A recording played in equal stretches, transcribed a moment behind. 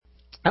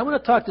I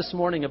want to talk this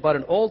morning about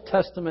an Old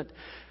Testament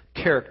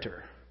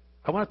character.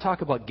 I want to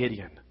talk about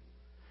Gideon.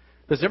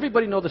 Does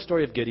everybody know the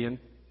story of Gideon?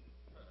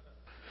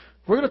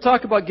 We're going to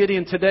talk about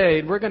Gideon today,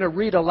 and we're going to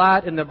read a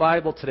lot in the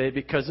Bible today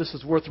because this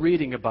is worth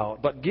reading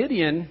about. But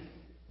Gideon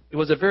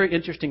was a very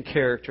interesting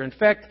character. In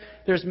fact,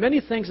 there's many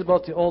things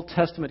about the Old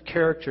Testament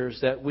characters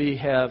that we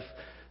have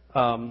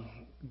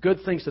good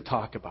things to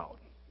talk about.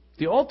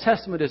 The Old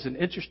Testament is an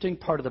interesting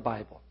part of the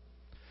Bible.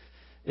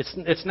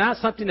 It's not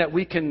something that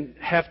we can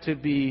have to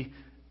be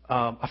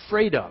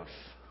afraid of.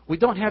 We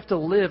don't have to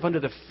live under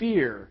the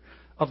fear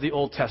of the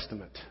Old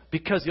Testament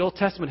because the Old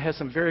Testament has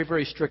some very,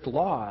 very strict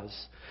laws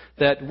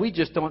that we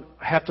just don't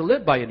have to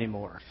live by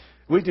anymore.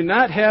 We do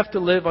not have to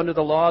live under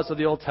the laws of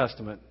the Old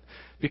Testament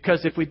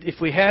because if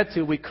we had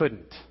to, we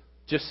couldn't.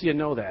 Just so you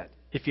know that.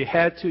 If you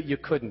had to, you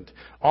couldn't.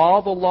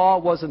 All the law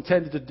was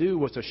intended to do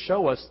was to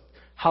show us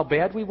how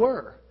bad we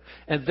were.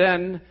 And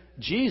then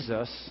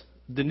Jesus,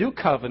 the New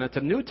Covenant,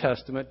 the New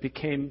Testament,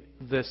 became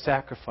the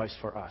sacrifice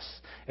for us.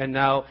 And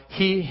now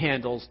He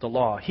handles the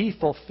law. He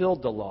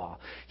fulfilled the law.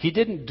 He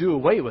didn't do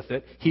away with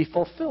it. He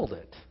fulfilled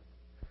it.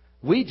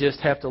 We just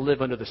have to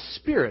live under the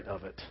spirit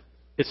of it.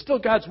 It's still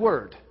God's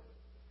Word,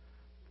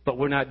 but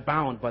we're not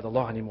bound by the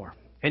law anymore.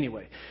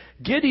 Anyway,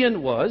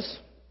 Gideon was,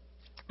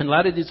 and a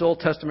lot of these Old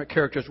Testament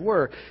characters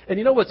were. And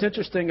you know what's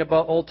interesting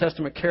about Old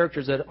Testament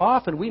characters? That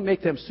often we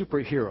make them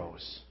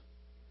superheroes.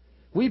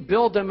 We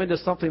build them into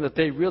something that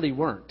they really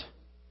weren't.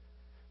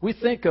 We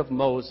think of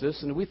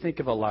Moses, and we think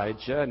of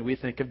Elijah, and we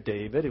think of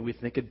David, and we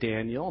think of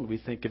Daniel, and we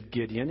think of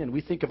Gideon, and we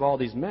think of all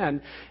these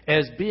men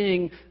as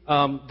being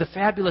the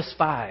fabulous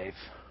five,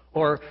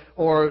 or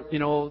you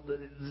know,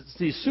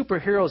 these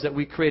superheroes that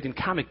we create in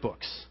comic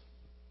books.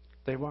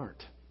 They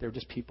weren't. They were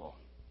just people,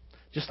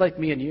 just like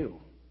me and you.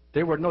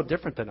 They were no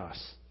different than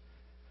us.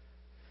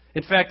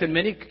 In fact, in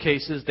many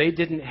cases, they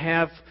didn't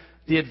have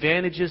the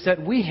advantages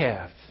that we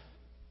have,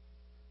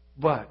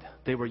 but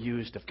they were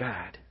used of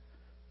God.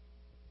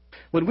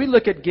 When we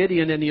look at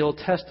Gideon in the Old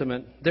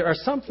Testament, there are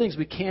some things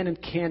we can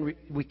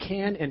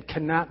and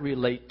cannot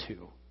relate to.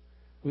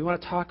 We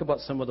want to talk about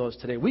some of those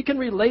today. We can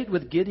relate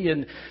with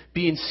Gideon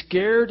being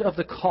scared of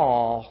the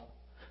call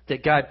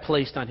that God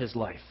placed on his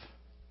life.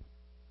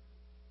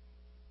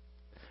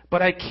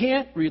 But I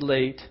can't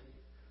relate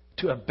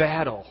to a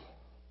battle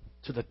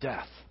to the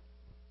death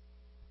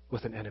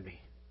with an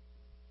enemy.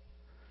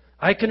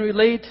 I can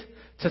relate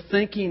to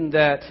thinking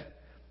that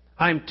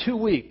I'm too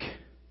weak,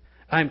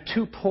 I'm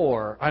too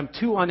poor, I'm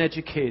too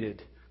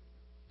uneducated,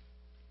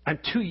 I'm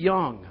too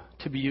young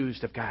to be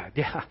used of God.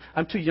 Yeah,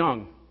 I'm too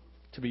young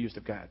to be used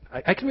of God.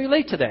 I can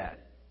relate to that.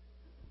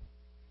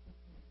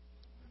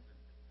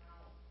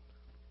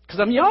 Because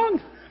I'm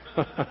young.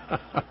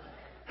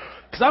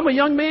 Because I'm a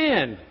young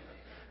man.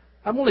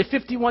 I'm only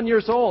 51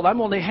 years old.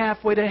 I'm only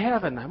halfway to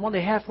heaven. I'm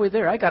only halfway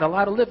there. I got a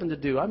lot of living to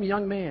do. I'm a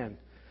young man.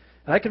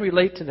 And I can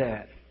relate to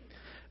that.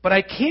 But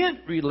I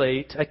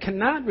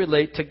cannot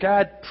relate to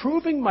God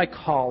proving my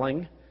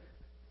calling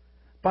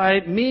by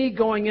me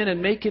going in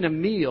and making a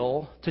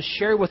meal to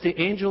share with the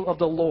angel of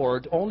the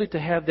Lord, only to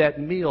have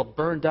that meal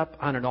burned up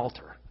on an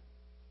altar.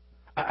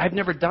 I've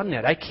never done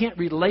that. I can't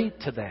relate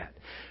to that.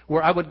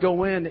 Where I would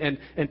go in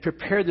and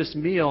prepare this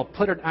meal,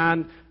 put it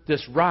on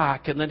this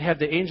rock, and then have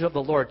the angel of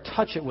the Lord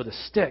touch it with a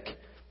stick,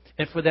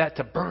 and for that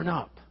to burn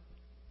up.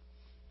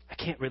 I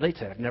can't relate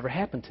to that. It's never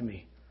happened to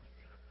me.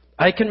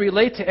 I can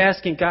relate to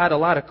asking God a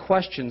lot of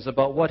questions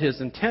about what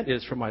His intent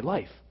is for my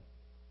life.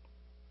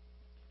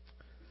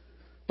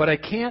 But I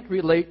can't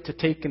relate to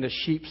taking a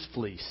sheep's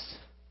fleece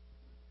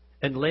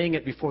and laying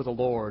it before the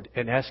Lord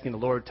and asking the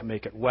Lord to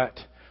make it wet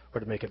or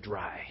to make it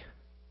dry.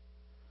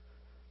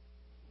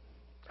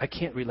 I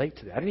can't relate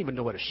to that. I don't even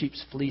know what a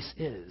sheep's fleece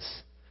is,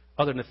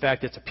 other than the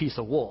fact it's a piece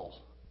of wool.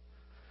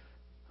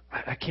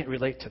 I can't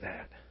relate to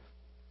that.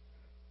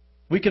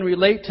 We can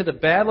relate to the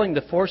battling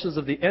the forces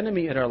of the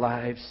enemy in our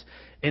lives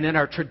and in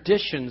our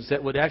traditions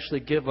that would actually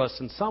give us,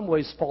 in some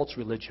ways, false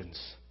religions.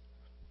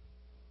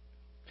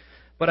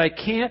 But I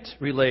can't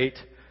relate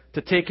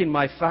to taking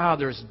my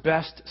father's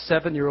best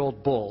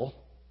 7-year-old bull,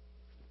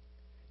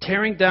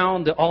 tearing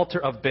down the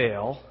altar of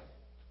Baal,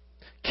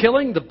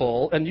 killing the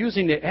bull, and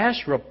using the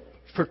Asherah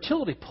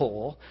fertility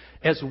pole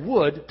as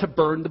wood to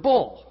burn the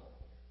bull.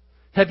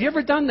 Have you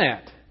ever done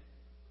that?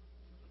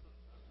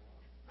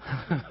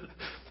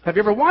 Have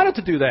you ever wanted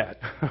to do that?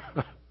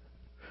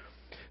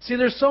 See,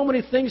 there's so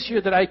many things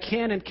here that I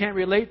can and can't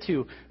relate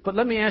to. But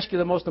let me ask you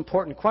the most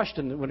important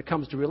question when it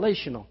comes to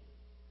relational.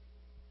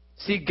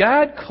 See,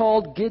 God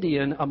called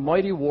Gideon a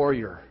mighty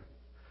warrior,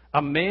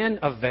 a man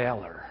of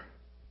valor.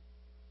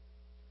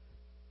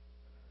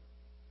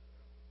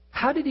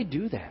 How did He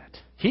do that?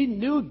 He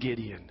knew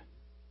Gideon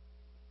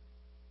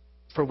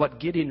for what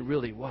Gideon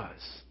really was.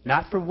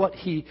 Not for what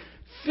he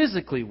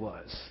physically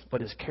was,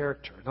 but his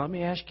character. Now let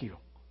me ask you,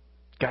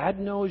 God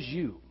knows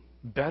you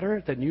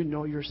better than you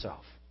know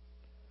yourself.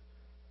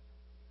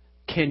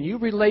 Can you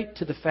relate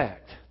to the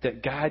fact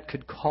that God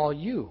could call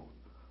you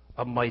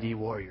a mighty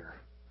warrior,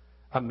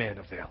 a man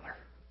of valor?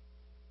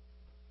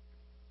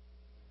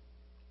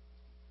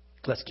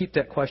 Let's keep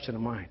that question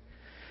in mind.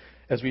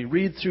 as we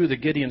read through the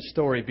Gideon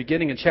story,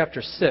 beginning in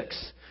chapter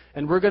 6.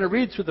 And we're going to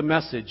read through the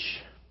Message.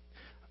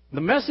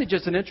 The Message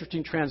is an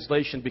interesting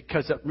translation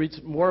because it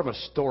reads more of a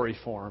story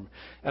form.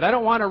 And I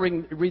don't want to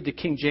read the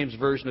King James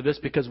Version of this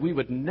because we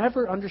would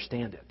never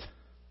understand it.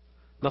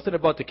 Nothing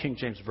about the King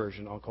James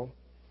Version, Uncle.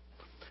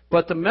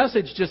 But the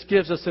Message just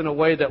gives us in a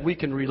way that we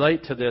can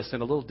relate to this in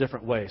a little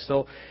different way.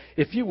 So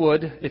if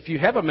you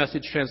have a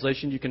Message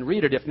translation, you can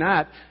read it. If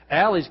not,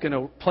 Allie's going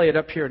to play it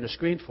up here on the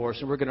screen for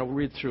us, and we're going to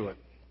read through it.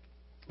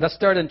 Let's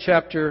start in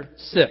chapter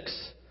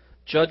 6.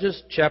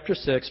 Judges chapter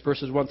 6,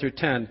 verses 1 through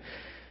 10.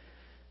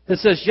 It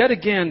says, "Yet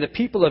again the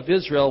people of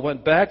Israel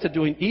went back to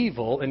doing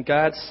evil in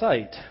God's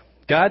sight.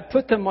 God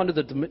put them under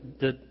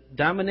the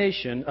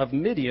domination of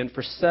Midian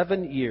for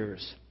 7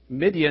 years.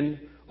 Midian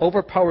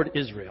overpowered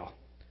Israel.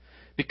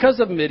 Because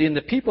of Midian,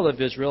 the people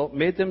of Israel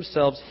made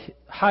themselves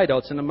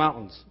hideouts in the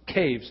mountains,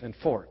 caves, and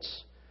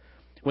forts.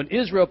 When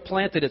Israel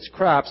planted its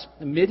crops,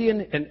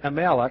 Midian and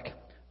Amalek,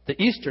 the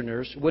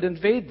Easterners, would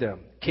invade them,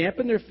 camp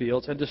in their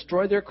fields, and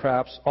destroy their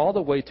crops all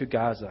the way to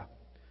Gaza.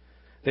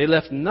 They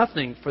left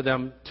nothing for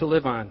them to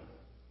live on,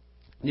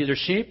 neither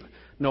sheep,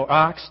 nor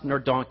ox, nor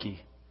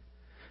donkey.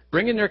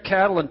 Bringing their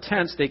cattle and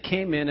tents, they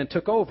came in and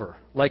took over,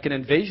 like an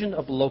invasion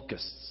of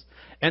locusts,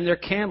 and their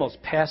camels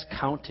past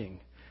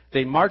counting.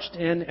 They marched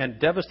in and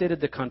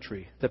devastated the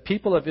country. The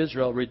people of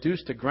Israel,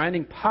 reduced to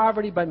grinding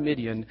poverty by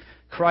Midian,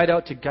 cried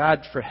out to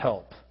God for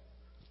help.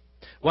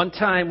 One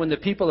time, when the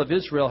people of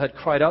Israel had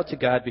cried out to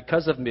God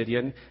because of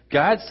Midian,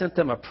 God sent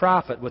them a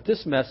prophet with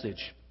this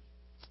message.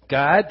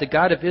 God, the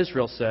God of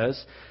Israel,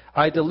 says,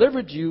 I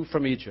delivered you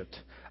from Egypt.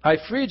 I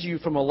freed you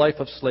from a life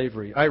of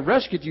slavery. I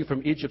rescued you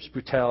from Egypt's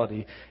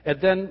brutality. And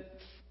then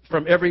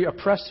from every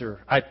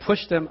oppressor, I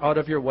pushed them out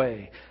of your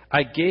way.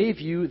 I gave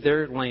you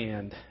their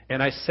land,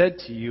 and I said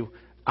to you,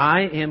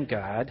 I am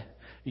God,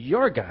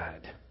 your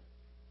God.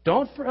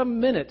 Don't for a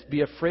minute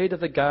be afraid of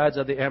the gods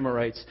of the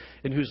Amorites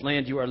in whose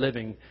land you are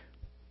living.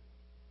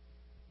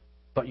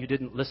 But you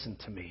didn't listen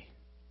to me."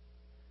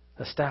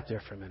 Let's stop there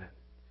for a minute.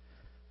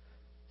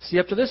 See,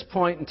 up to this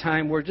point in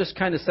time, we're just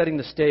kind of setting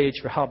the stage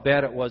for how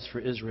bad it was for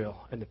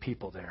Israel and the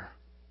people there.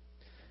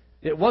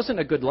 It wasn't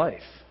a good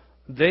life.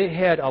 They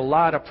had a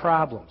lot of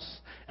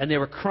problems, and they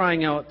were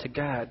crying out to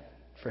God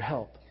for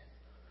help.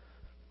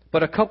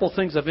 But a couple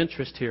things of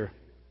interest here.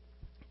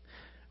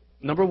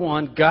 Number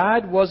one,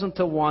 God wasn't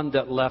the one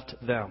that left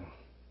them.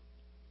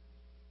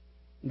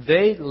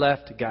 They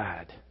left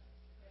God.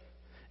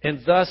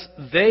 And thus,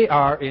 they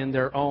are in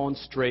their own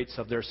straits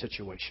of their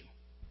situation.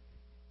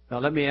 Now,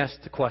 let me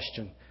ask the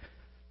question.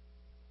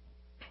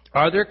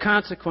 Are there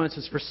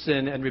consequences for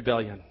sin and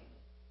rebellion?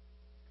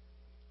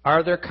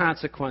 Are there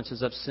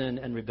consequences of sin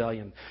and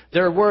rebellion?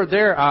 There were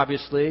there,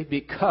 obviously,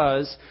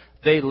 because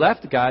they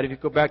left God. If you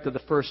go back to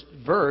the first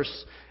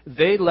verse,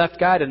 they left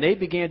God and they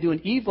began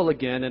doing evil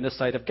again in the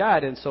sight of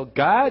God. And so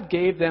God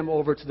gave them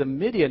over to the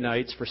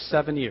Midianites for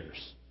 7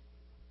 years.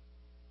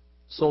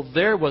 So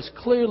there was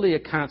clearly a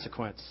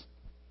consequence.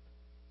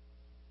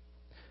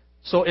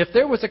 So if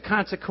there was a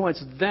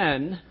consequence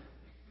then,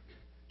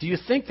 do you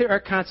think there are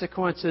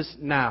consequences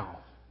now?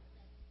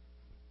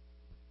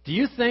 Do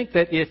you think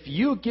that if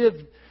you give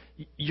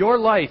your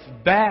life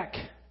back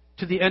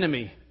to the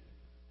enemy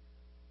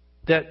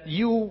that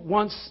you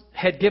once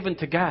had given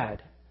to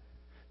God,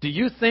 do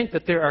you think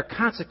that there are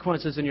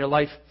consequences in your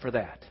life for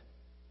that?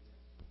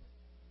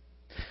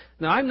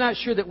 Now, I'm not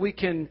sure that we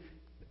can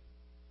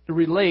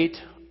relate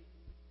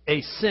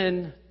a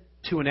sin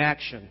to an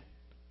action.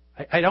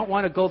 I don't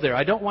want to go there.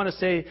 I don't want to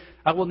say,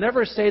 I will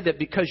never say that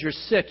because you're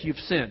sick, you've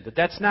sinned.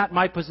 That's not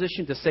my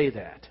position to say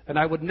that. And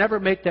I would never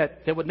make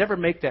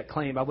that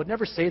claim. I would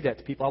never say that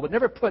to people. I would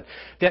never put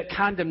that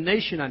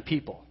condemnation on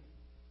people.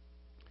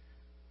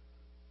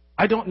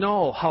 I don't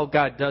know how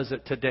God does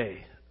it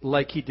today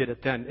like He did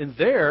it then. And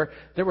there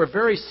were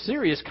very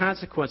serious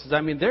consequences.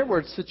 I mean, there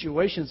were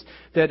situations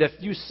that if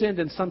you sinned,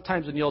 and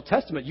sometimes in the Old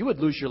Testament, you would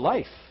lose your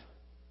life.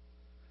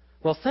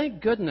 Well,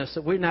 thank goodness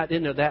that we're not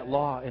into that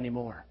law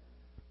anymore.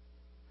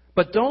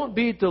 But don't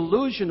be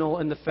delusional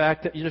in the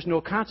fact that there's no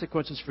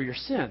consequences for your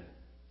sin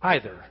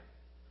either.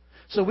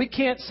 So we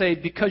can't say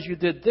because you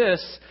did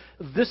this,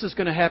 this is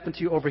going to happen to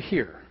you over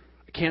here.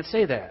 I can't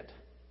say that.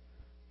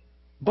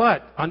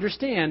 But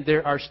understand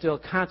there are still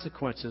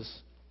consequences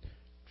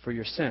for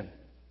your sin.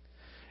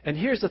 And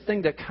here's the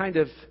thing that kind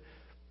of,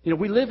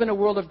 we live in a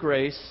world of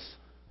grace,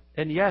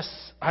 and yes,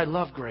 I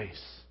love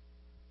grace.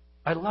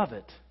 I love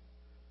it.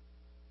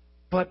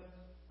 But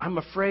I'm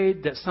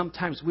afraid that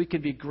sometimes we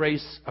can be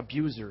grace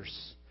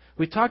abusers.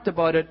 We talked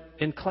about it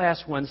in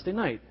class Wednesday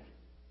night.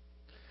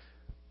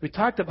 We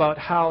talked about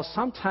how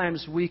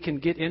sometimes we can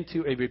get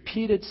into a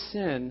repeated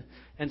sin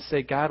and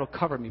say, God will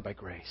cover me by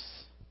grace.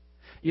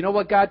 You know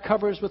what God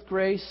covers with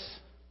grace?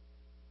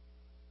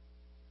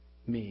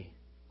 Me.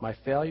 My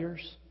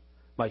failures,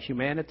 my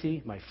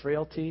humanity, my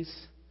frailties.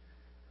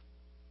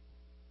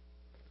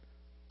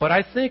 But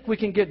I think we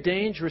can get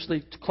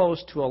dangerously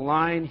close to a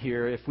line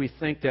here if we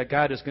think that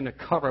God is going to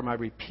cover my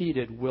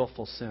repeated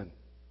willful sin.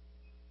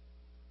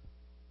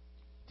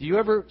 Do you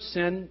ever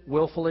sin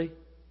willfully?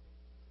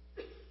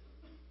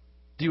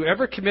 Do you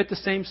ever commit the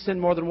same sin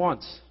more than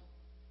once?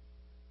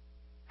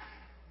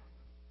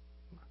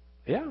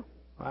 Yeah,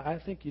 I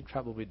think you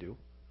probably do.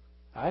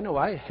 I know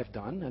I have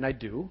done, and I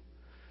do.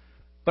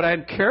 But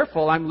I'm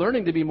careful. I'm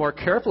learning to be more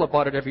careful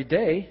about it every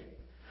day.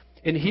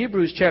 In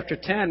Hebrews chapter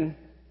 10,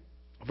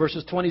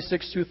 verses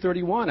 26 through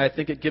 31, I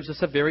think it gives us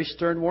a very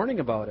stern warning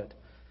about it.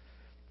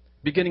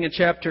 Beginning in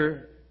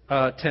chapter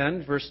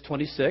 10, verse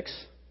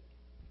 26,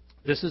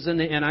 this is in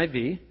the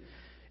NIV.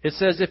 It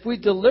says, "If we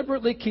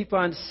deliberately keep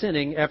on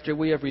sinning after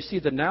we have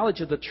received the knowledge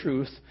of the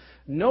truth,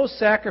 no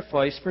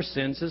sacrifice for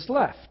sins is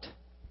left,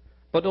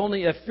 but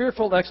only a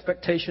fearful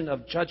expectation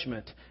of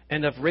judgment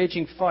and of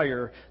raging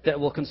fire that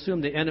will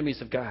consume the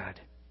enemies of God.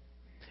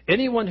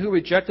 Anyone who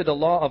rejected the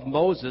law of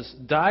Moses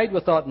died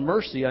without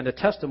mercy on the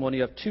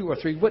testimony of 2 or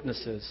 3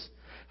 witnesses.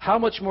 How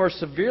much more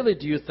severely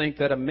do you think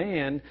that a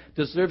man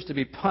deserves to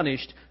be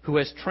punished who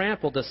has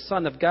trampled the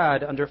Son of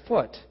God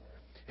underfoot,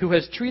 who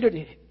has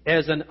treated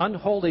as an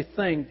unholy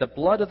thing the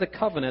blood of the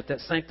covenant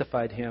that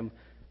sanctified him,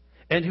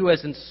 and who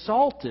has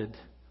insulted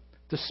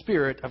the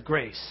Spirit of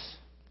grace?"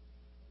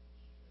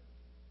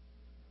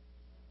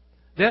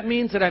 That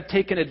means that I've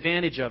taken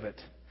advantage of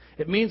it.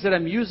 It means that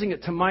I'm using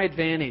it to my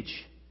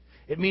advantage.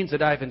 It means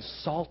that I've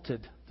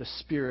insulted the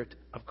Spirit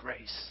of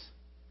grace.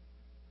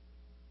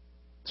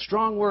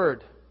 Strong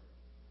word,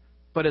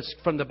 but it's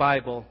from the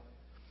Bible.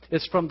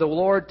 It's from the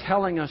Lord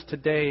telling us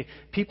today,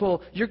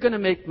 people, you're going to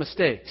make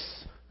mistakes.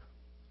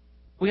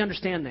 We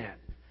understand that.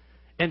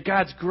 And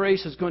God's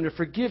grace is going to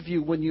forgive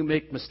you when you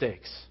make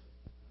mistakes.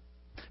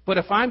 But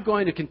if I'm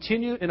going to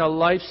continue in a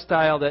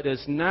lifestyle that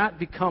is not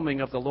becoming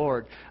of the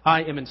Lord,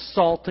 I am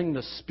insulting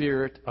the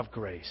Spirit of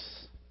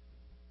grace.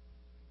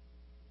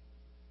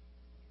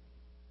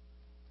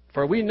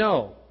 For we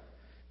know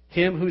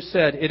him who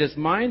said, "It is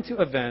mine to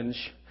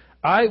avenge,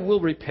 I will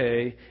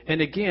repay,"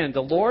 and again,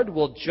 the Lord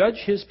will judge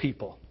his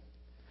people.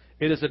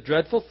 It is a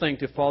dreadful thing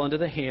to fall into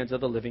the hands of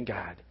the living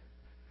God.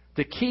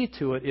 The key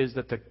to it is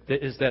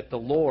that the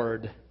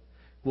Lord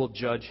will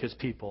judge his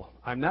people.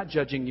 I'm not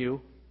judging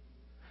you.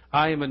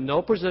 I am in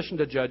no position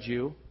to judge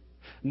you,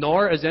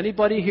 nor is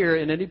anybody here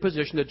in any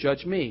position to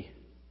judge me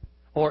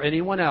or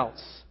anyone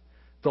else.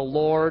 The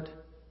Lord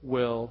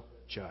will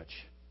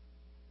judge.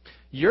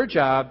 Your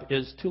job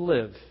is to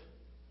live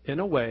in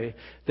a way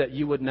that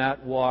you would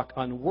not walk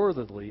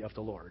unworthily of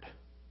the Lord.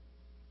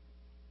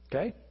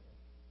 Okay?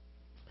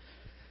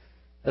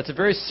 That's a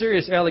very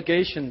serious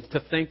allegation to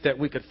think that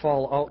we could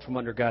fall out from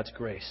under God's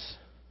grace.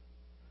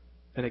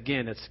 And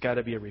again, it's got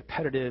to be a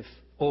repetitive,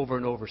 over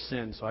and over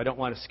sin. So I don't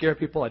want to scare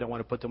people. I don't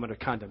want to put them under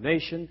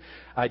condemnation.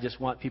 I just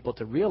want people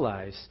to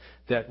realize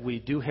that we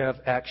do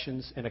have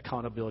actions and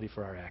accountability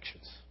for our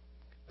actions.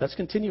 Let's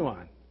continue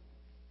on.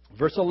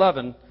 Verse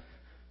 11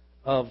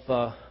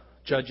 of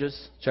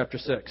Judges chapter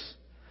 6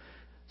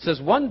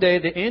 says, "One day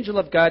the angel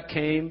of God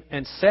came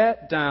and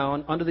sat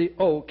down under the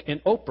oak in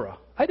Oprah."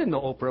 I didn't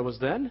know Oprah was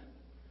then.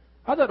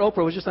 I thought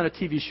Oprah was just on a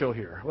TV show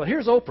here. Well,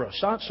 here's Oprah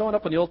showing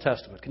up in the Old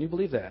Testament. Can you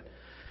believe that?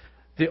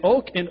 The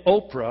oak in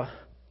Oprah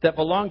that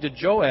belonged to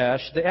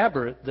Joash the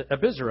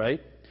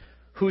Abizarite,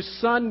 whose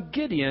son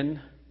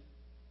Gideon,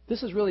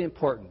 this is really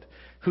important,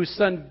 whose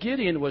son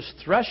Gideon was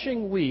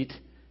threshing wheat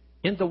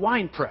in the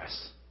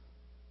winepress.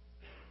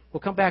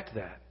 We'll come back to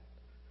that.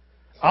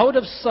 Out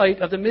of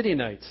sight of the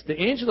Midianites, the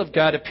angel of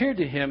God appeared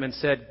to him and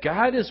said,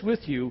 "God is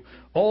with you,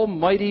 O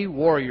mighty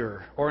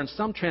warrior," or in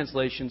some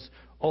translations,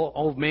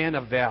 O man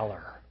of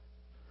valor.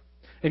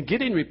 And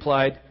Gideon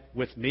replied,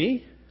 "With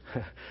me?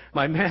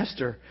 My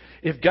master,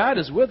 if God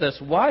is with us,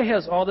 why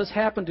has all this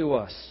happened to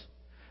us?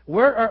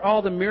 Where are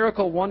all the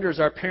miracle wonders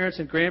our parents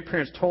and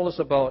grandparents told us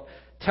about,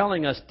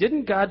 telling us,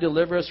 didn't God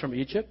deliver us from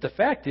Egypt? The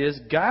fact is,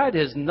 God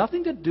has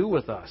nothing to do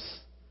with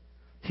us.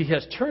 He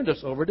has turned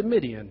us over to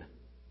Midian."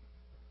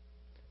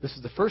 This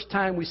is the first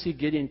time we see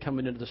Gideon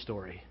coming into the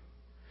story.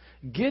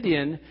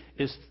 Gideon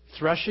is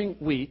threshing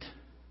wheat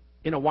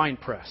in a wine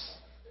press.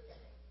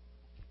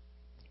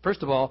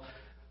 First of all,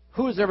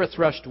 who has ever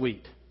threshed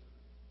wheat?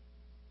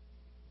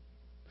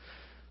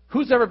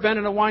 Who's ever been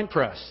in a wine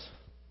press?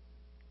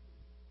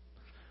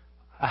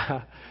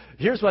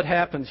 Here's what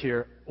happens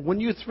here. When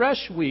you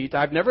thresh wheat,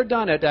 I've never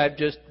done it, I've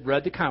just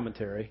read the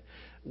commentary.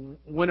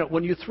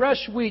 When you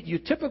thresh wheat, you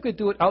typically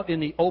do it out in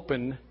the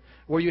open,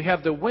 where you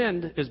have the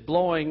wind is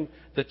blowing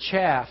the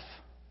chaff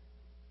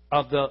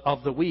of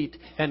the wheat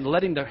and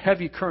letting the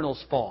heavy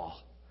kernels fall.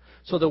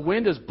 So the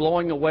wind is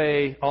blowing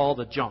away all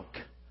the junk,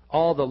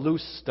 all the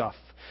loose stuff.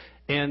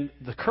 And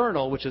the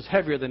kernel, which is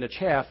heavier than the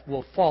chaff,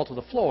 will fall to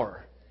the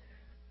floor.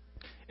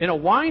 In a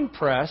wine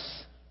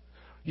press,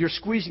 you're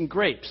squeezing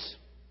grapes.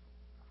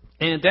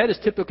 And that is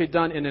typically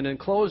done in an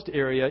enclosed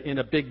area in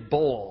a big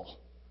bowl,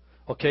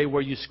 okay,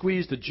 where you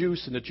squeeze the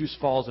juice and the juice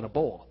falls in a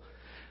bowl.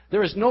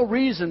 There is no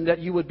reason that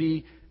you would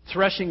be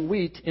threshing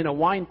wheat in a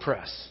wine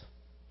press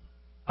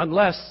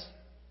unless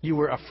you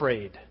were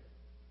afraid.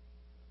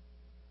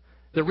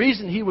 The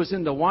reason he was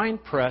in the wine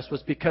press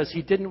was because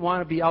he didn't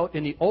want to be out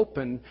in the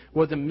open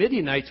where the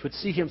Midianites would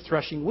see him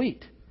threshing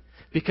wheat,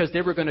 because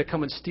they were going to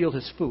come and steal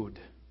his food.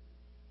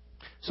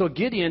 So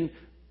Gideon,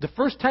 the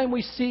first time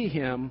we see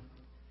him,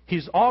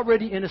 He's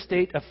already in a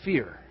state of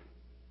fear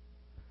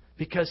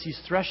because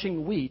he's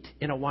threshing wheat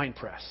in a wine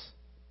press,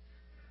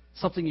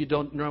 something you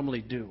don't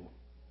normally do.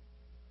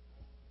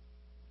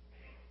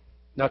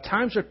 Now,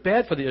 times are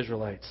bad for the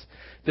Israelites.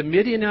 The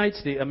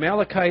Midianites, the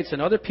Amalekites, and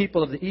other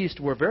people of the east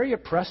were very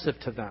oppressive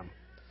to them.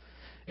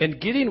 And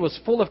Gideon was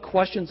full of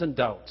questions and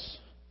doubts.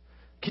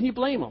 Can you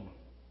blame him?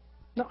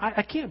 No,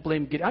 I can't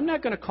blame Gideon. I'm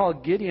not going to call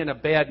Gideon a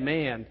bad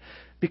man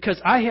because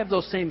I have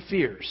those same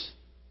fears.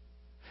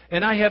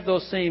 And I have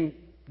those same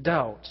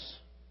doubts.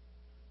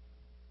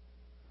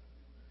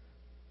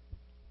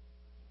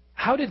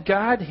 How did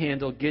God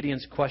handle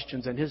Gideon's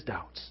questions and his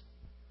doubts?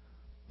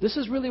 This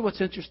is really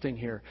what's interesting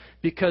here.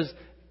 Because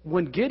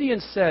when Gideon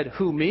said,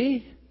 "Who,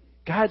 me?"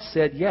 God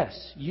said,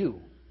 "Yes,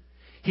 you."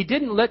 He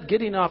didn't let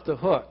Gideon off the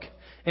hook.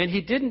 And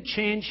he didn't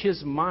change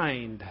his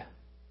mind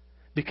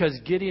because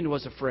Gideon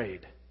was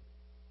afraid.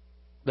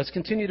 Let's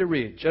continue to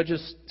read.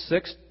 Judges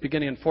 6,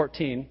 beginning in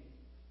 14.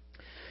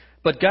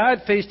 But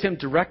God faced him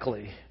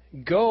directly.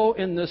 "Go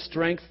in the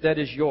strength that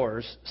is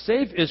yours.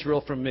 Save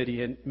Israel from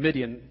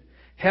Midian.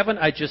 Haven't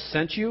I just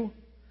sent you?"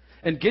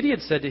 And Gideon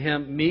said to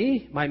him,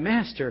 "Me, my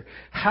master,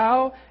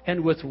 how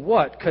and with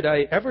what could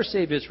I ever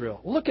save Israel?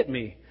 Look at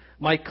me.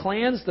 My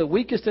clan's the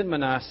weakest in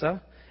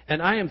Manasseh,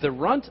 and I am the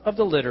runt of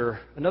the litter."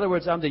 In other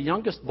words, I'm the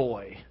youngest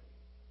boy.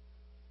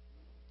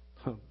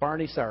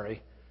 Barney,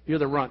 sorry. You're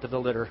the runt of the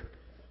litter.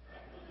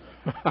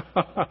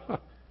 I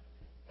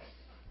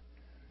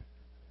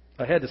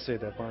had to say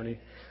that, Barney.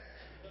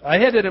 I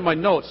had it in my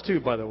notes, too,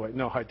 by the way.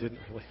 No, I didn't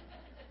really.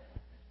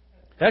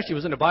 Actually, it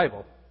was in the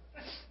Bible.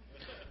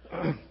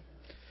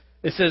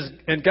 It says,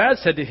 and God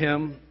said to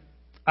him,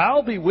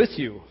 "I'll be with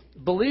you.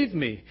 Believe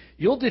me,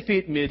 you'll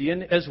defeat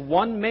Midian as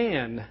one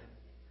man."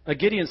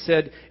 Gideon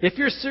said, "If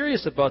you're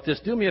serious about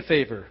this, do me a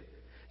favor.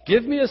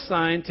 Give me a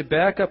sign to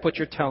back up what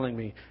you're telling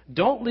me.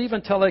 Don't leave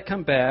until I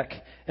come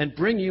back and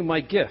bring you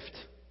my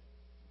gift."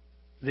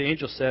 The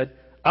angel said,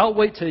 "I'll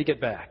wait till you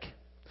get back."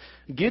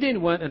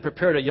 Gideon went and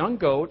prepared a young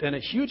goat and a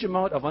huge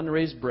amount of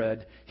unraised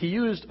bread. He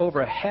used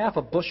over half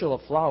a bushel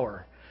of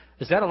flour.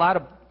 Is that a lot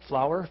of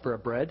flour for a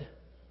bread?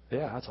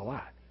 Yeah, that's a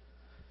lot.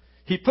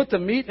 He put the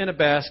meat in a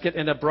basket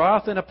and the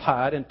broth in a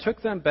pot and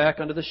took them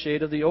back under the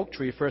shade of the oak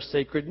tree for a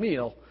sacred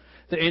meal.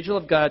 The angel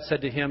of God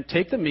said to him,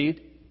 "Take the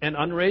meat and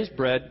unraised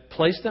bread,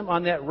 place them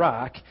on that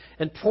rock,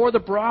 and pour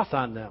the broth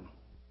on them."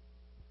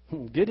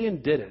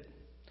 Gideon did it.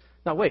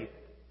 Now wait.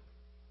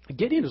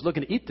 Gideon was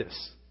looking to eat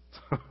this.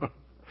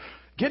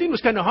 Gideon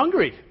was kind of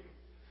hungry.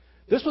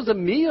 This was a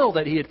meal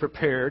that he had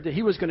prepared that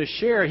he was going to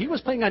share. He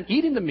was planning on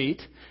eating the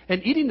meat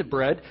and eating the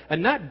bread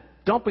and not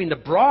dumping the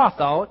broth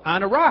out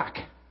on a rock.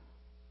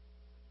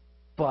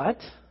 But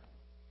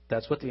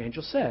that's what the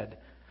angel said.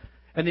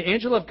 And the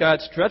angel of God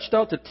stretched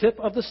out the tip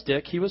of the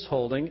stick he was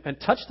holding and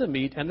touched the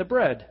meat and the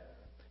bread.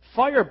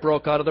 Fire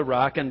broke out of the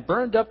rock and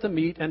burned up the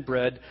meat and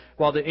bread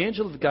while the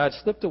angel of God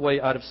slipped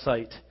away out of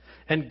sight.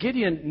 And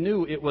Gideon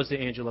knew it was the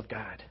angel of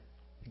God.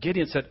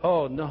 Gideon said,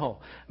 "Oh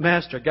no,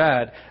 Master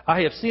God,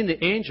 I have seen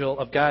the angel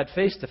of God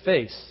face to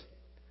face."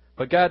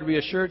 But God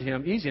reassured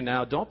him, "Easy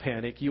now, don't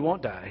panic, you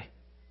won't die."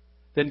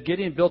 Then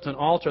Gideon built an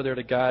altar there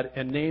to God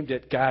and named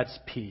it God's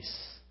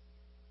Peace.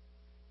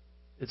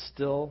 It's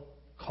still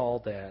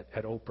called that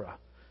at Oprah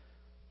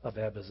of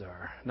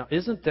Abazar. Now,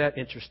 isn't that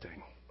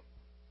interesting?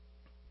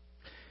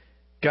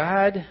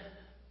 God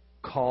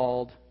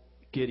called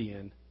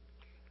Gideon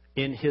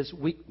in his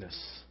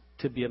weakness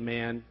to be a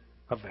man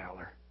of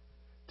valor,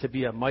 to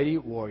be a mighty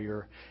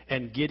warrior,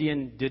 and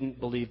Gideon didn't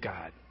believe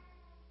God.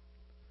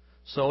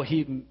 So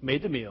he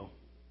made the meal.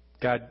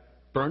 God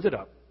burned it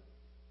up.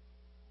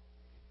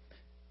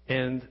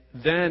 And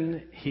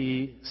then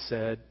he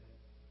said,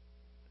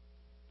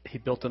 he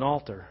built an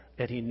altar,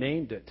 and he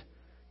named it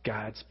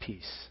God's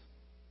Peace.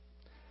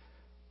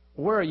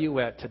 Where are you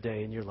at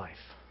today in your life?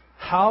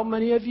 How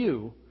many of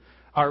you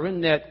are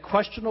in that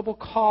questionable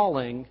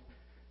calling,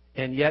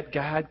 and yet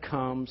God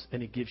comes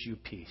and he gives you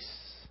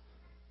peace?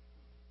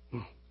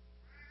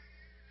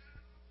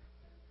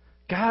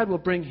 God will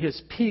bring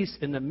his peace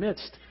in the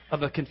midst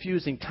of a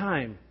confusing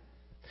time.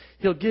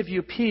 He'll give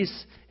you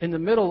peace in the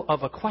middle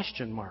of a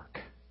question mark.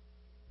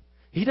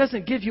 He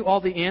doesn't give you all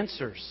the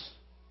answers.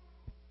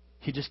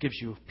 He just gives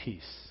you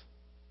peace.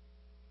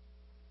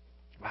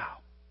 Wow.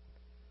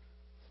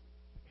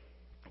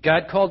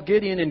 God called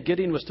Gideon, and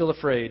Gideon was still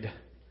afraid.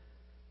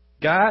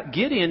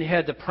 Gideon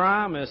had the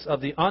promise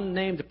of the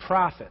unnamed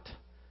prophet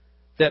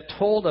that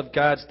told of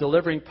God's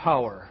delivering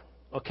power.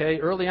 Okay,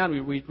 early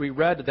on we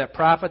read that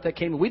prophet that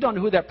came. We don't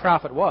know who that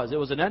prophet was. It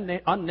was an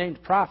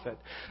unnamed prophet.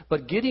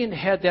 But Gideon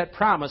had that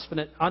promise from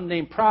an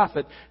unnamed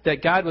prophet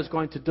that God was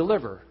going to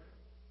deliver.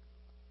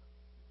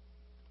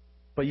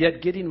 But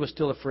yet Gideon was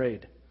still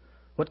afraid.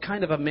 What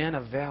kind of a man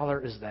of valor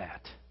is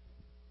that?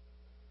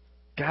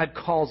 God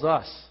calls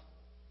us,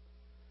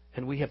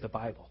 and we have the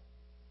Bible.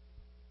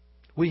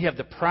 We have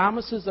the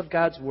promises of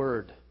God's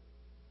Word.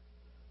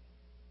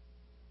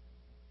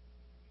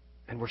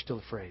 And we're still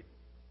afraid.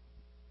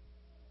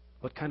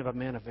 What kind of a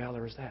man of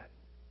valor is that?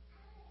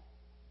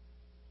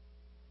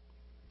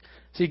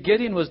 See,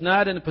 Gideon was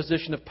not in a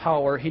position of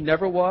power. He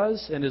never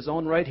was. In his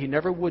own right, he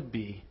never would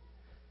be.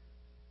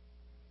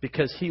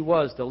 Because he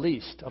was the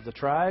least of the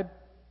tribe.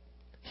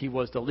 He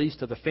was the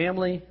least of the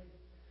family.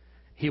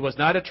 He was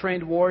not a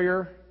trained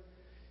warrior.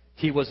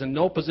 He was in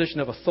no position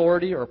of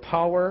authority or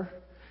power.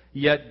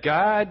 Yet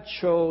God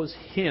chose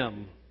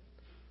him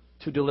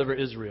to deliver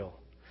Israel.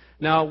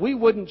 Now, we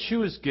wouldn't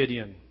choose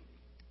Gideon.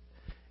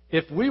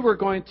 If we were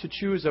going to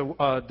choose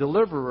a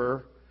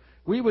deliverer,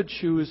 we would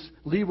choose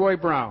Leroy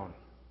Brown,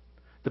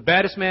 the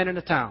baddest man in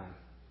the town.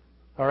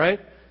 All right?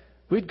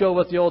 We'd go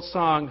with the old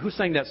song. Who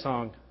sang that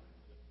song?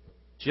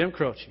 Jim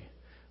Croce.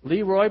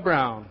 Leroy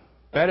Brown,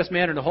 baddest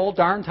man in the whole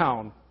darn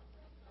town.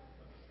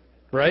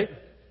 Right?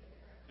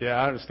 Yeah,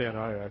 I understand.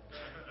 All right.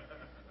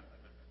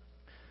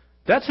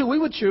 That's who we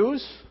would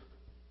choose.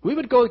 We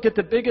would go get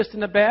the biggest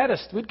and the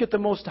baddest. We'd get the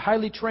most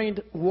highly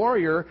trained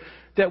warrior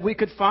that we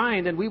could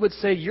find, and we would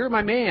say, "You're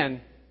my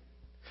man.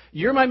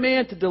 You're my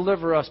man to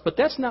deliver us." But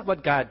that's not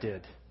what God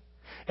did.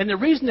 And the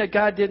reason that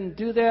God didn't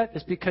do that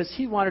is because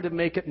he wanted to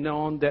make it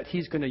known that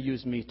he's going to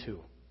use me too.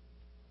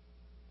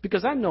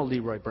 Because I'm no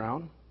Leroy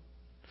Brown.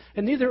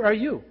 And neither are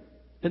you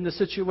in the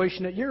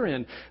situation that you're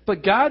in.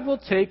 But God will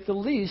take the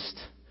least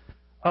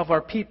of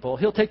our people.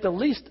 He'll take the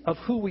least of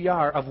who we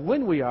are, of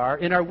when we are,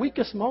 in our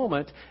weakest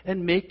moment,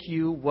 and make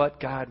you what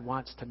God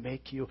wants to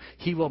make you.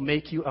 He will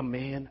make you a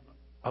man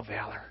of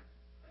valor.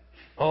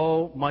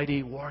 Oh,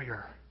 mighty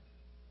warrior.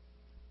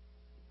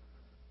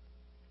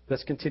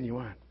 Let's continue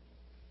on.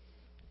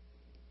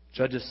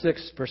 Judges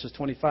 6, verses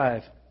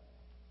 25.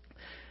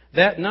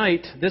 That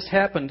night, this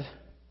happened.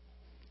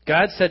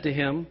 God said to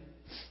him,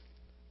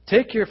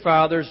 "Take your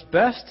father's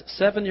best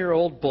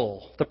 7-year-old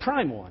bull, the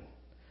prime one.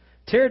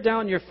 Tear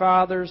down your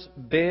father's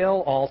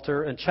Baal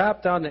altar and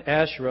chop down the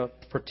Asherah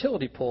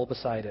fertility pole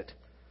beside it.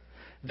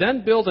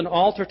 Then build an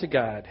altar to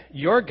God,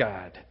 your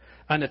God,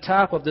 on the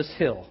top of this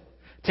hill.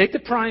 Take the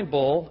prime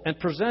bull and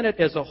present it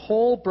as a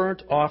whole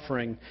burnt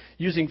offering,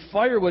 using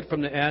firewood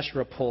from the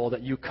Asherah pole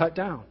that you cut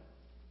down."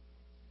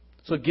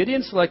 So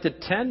Gideon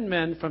selected 10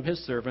 men from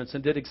his servants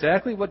and did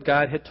exactly what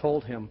God had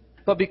told him.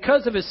 But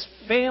because of his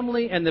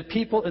family and the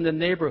people in the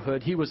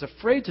neighborhood, he was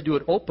afraid to do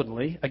it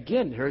openly.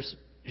 Again, here's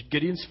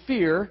Gideon's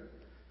fear.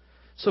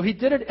 So he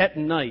did it at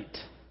night.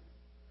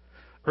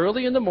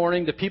 Early in the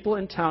morning, the people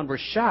in town were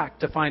shocked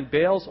to find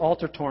Baal's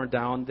altar torn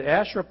down, the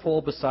Asherah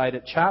pole beside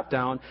it chopped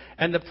down,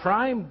 and the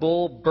prime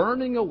bull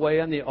burning away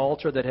on the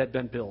altar that had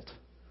been built.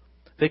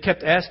 They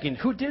kept asking,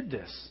 "Who did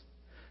this?"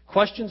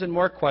 Questions and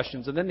more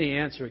questions, and then the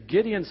answer,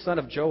 "Gideon, son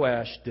of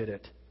Joash, did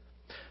it."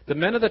 The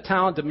men of the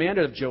town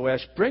demanded of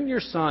Joash, "Bring your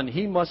son,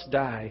 he must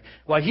die."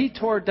 While he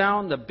tore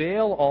down the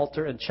Baal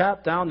altar and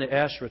chopped down the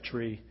Asherah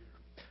tree.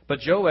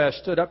 But Joash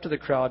stood up to the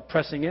crowd,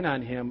 pressing in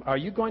on him. "Are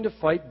you going to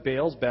fight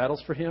Baal's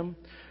battles for him?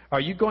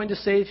 Are you going to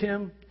save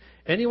him?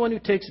 Anyone who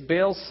takes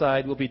Baal's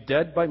side will be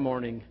dead by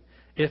morning.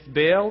 If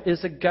Baal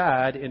is a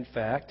god, in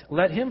fact,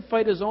 let him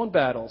fight his own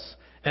battles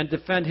and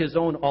defend his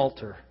own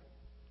altar."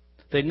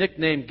 They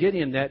nicknamed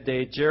Gideon that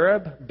day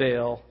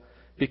Jerub-Baal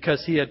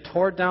because he had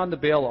torn down the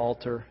Baal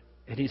altar,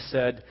 and he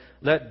said,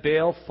 "Let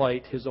Baal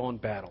fight his own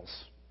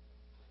battles."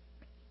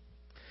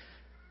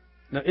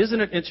 Now,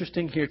 isn't it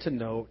interesting here to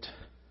note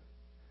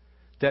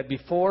that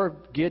before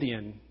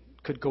Gideon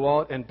could go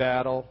out and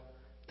battle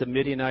the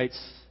Midianites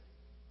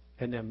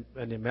and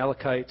the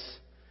Amalekites,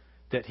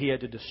 that he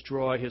had to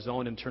destroy his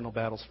own internal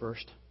battles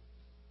first?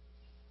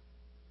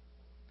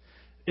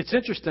 It's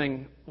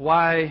interesting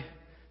why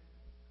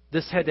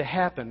this had to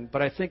happen,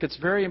 but I think it's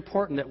very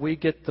important that we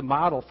get the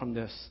model from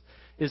this,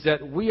 is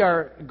that we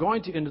are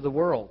going to into the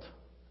world,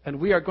 and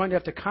we are going to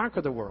have to conquer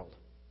the world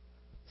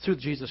through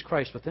Jesus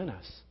Christ within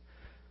us.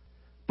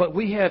 But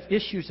we have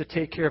issues to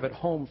take care of at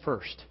home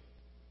first.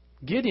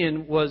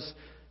 Gideon was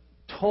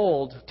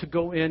told to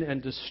go in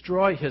and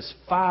destroy his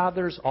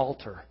father's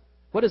altar.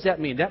 What does that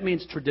mean? That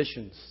means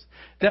traditions.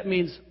 That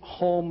means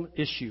home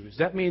issues.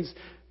 That means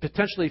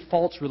potentially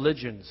false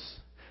religions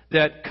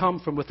that come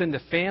from within the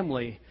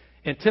family,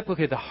 and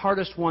typically the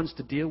hardest ones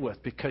to deal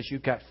with because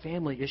you've got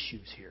family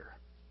issues here.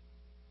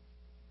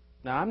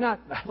 Now, I'm not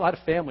a lot of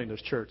family in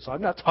this church, so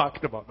I'm not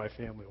talking about my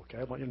family, okay?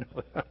 I want you to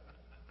know that.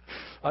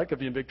 I could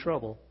be in big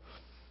trouble.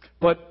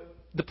 But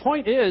the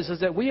point is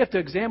that we have to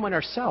examine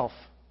ourselves,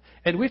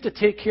 and we have to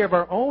take care of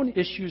our own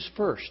issues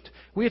first.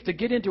 We have to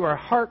get into our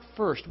heart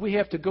first. We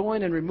have to go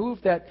in and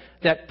remove that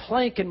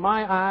plank in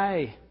my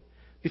eye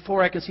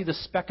before I can see the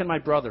speck in my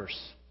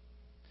brother's.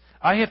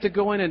 I have to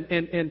go in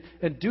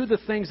and do the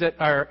things that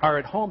are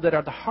at home that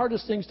are the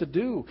hardest things to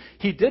do.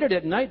 He did it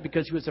at night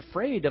because he was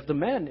afraid of the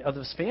men, of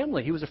his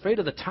family. He was afraid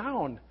of the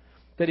town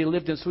that he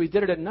lived in, so he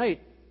did it at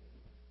night.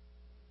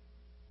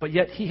 But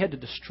yet he had to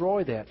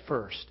destroy that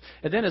first.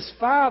 And then his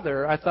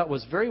father, I thought,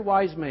 was a very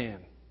wise man,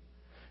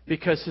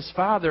 because his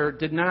father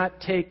did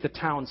not take the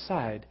town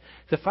side.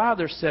 The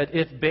father said,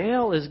 "If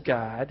Baal is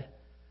God,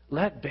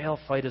 let Baal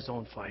fight his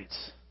own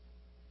fights."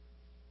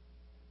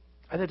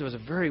 I thought it was a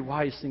very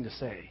wise thing to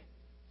say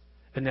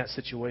in that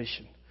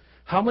situation.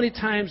 How many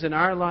times in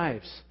our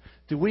lives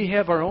do we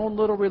have our own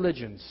little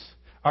religions,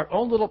 our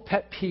own little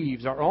pet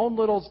peeves, our own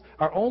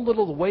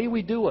little way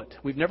we do it.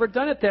 We've never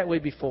done it that way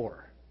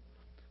before.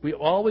 We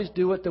always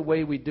do it the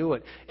way we do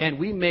it. And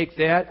we make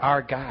that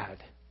our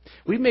God.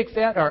 We make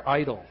that our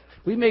idol.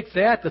 We make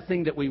that the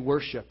thing that we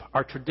worship,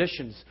 our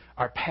traditions,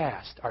 our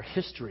past, our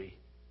history.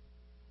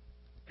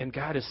 And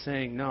God is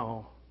saying,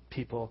 no,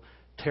 people,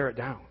 tear it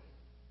down.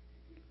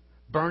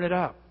 Burn it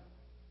up.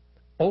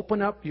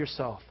 Open up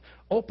yourself.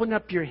 Open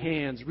up your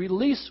hands.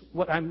 Release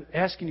what I'm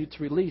asking you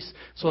to release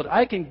so that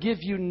I can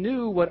give you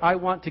new what I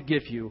want to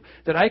give you.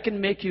 That I can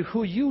make you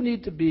who you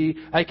need to be.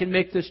 I can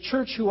make this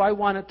church who I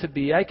want it to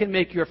be. I can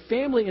make your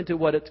family into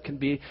what it can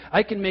be.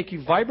 I can make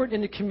you vibrant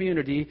in the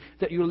community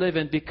that you live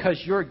in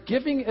because you're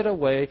giving it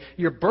away.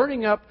 You're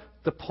burning up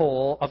the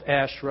pole of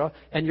Asherah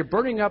and you're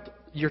burning up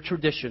your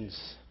traditions.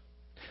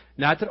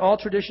 Not that all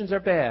traditions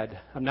are bad.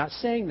 I'm not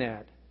saying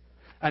that.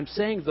 I'm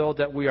saying, though,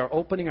 that we are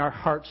opening our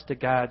hearts to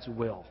God's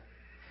will.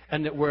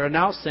 And that we're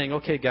now saying,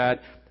 okay, God,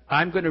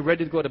 I'm going to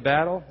ready to go to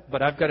battle,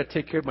 but I've got to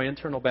take care of my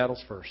internal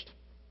battles first.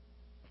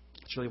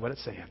 That's really what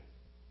it's saying.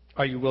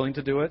 Are you willing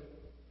to do it?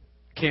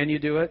 Can you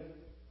do it?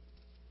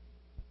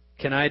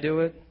 Can I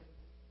do it?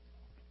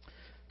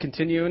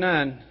 Continuing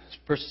on,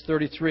 verse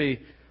 33.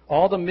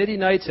 All the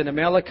Midianites and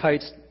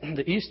Amalekites,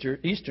 the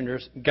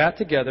Easterners, got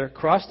together,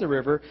 crossed the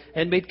river,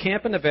 and made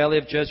camp in the valley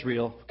of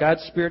Jezreel.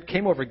 God's Spirit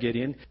came over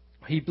Gideon.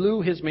 He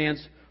blew his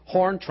man's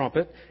horn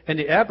trumpet, and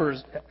the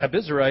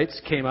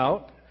Abiezrites came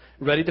out,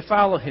 ready to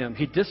follow him.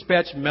 He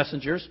dispatched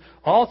messengers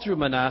all through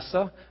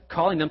Manasseh,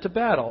 calling them to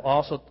battle,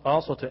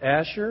 also to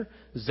Asher,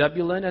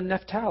 Zebulun, and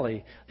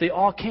Naphtali. They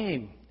all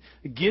came.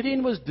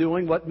 Gideon was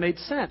doing what made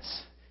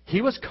sense.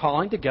 He was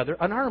calling together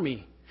an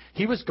army.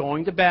 He was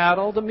going to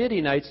battle the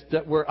Midianites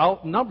that were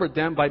outnumbered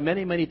them by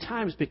many, many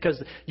times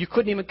because you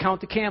couldn't even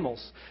count the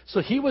camels. So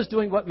he was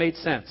doing what made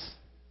sense.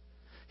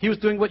 He was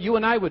doing what you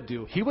and I would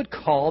do. He would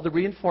call the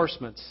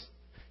reinforcements.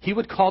 He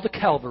would call the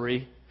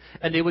cavalry,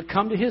 and they would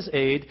come to his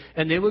aid,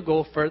 and they would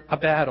go for a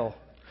battle.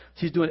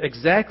 He's doing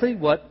exactly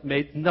what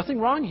made nothing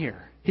wrong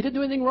here. He didn't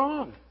do anything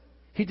wrong.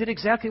 He did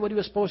exactly what he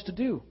was supposed to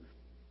do.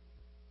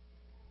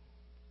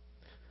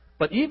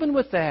 But even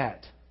with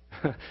that,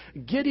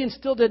 Gideon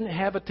still didn't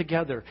have it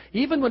together.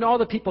 Even when all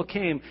the people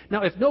came.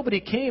 Now, if nobody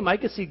came, I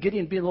could see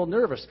Gideon being a little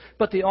nervous.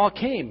 But they all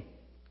came.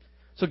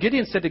 So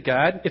Gideon said to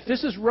God, if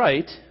this is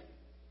right,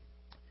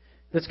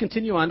 let's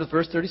continue on to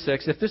verse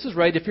 36. If this is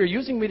right, if you're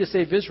using me to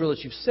save Israel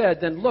as you've said,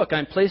 then look,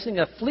 I'm placing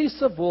a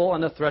fleece of wool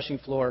on the threshing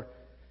floor.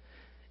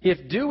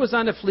 If dew is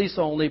on the fleece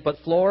only, but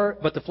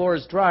the floor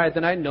is dry,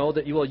 then I know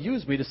that you will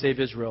use me to save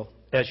Israel,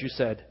 as you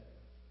said.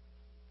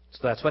 So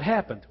that's what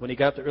happened. When he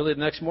got up early the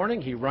next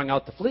morning, he wrung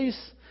out the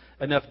fleece,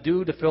 enough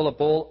dew to fill a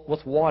bowl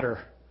with water.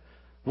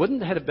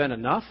 Wouldn't that have been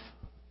enough?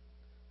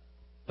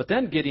 But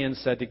then Gideon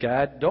said to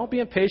God, don't be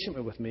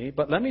impatient with me,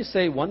 but let me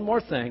say one more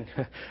thing.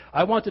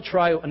 I want to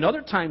try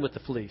another time with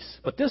the fleece,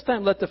 but this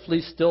time let the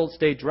fleece still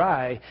stay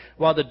dry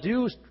while the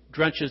dew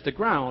drenches the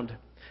ground.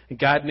 And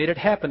God made it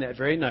happen that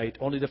very night.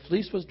 Only the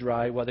fleece was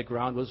dry while the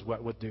ground was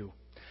wet with dew.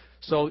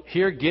 So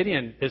here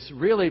Gideon is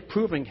really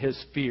proving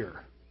his fear.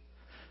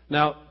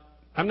 Now,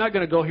 I'm not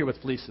going to go here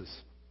with fleeces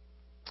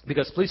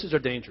because fleeces are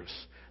dangerous.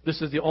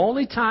 This is the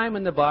only time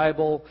in the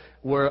Bible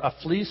where a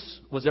fleece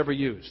was ever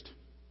used.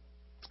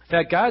 In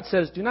fact, God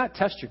says, do not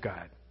test your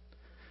God.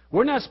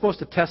 We're not supposed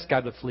to test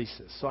God with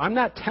fleeces. So I'm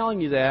not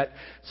telling you that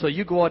so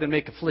you go out and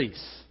make a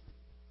fleece.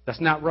 That's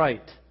not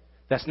right.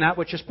 That's not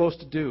what you're supposed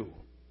to do.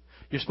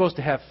 You're supposed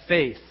to have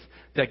faith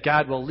that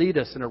God will lead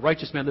us, and a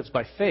righteous man lives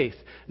by faith,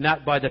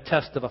 not by the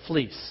test of a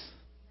fleece.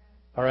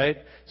 All right?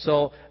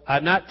 So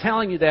I'm not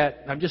telling you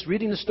that. I'm just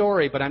reading the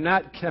story, but I'm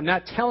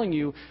not telling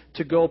you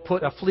to go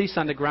put a fleece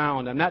on the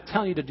ground. I'm not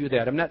telling you to do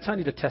that. I'm not telling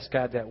you to test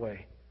God that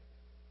way.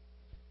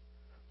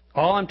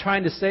 All I'm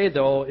trying to say,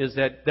 though, is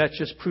that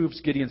just proves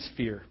Gideon's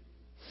fear.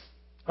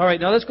 All right,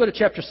 now let's go to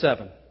chapter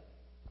 7.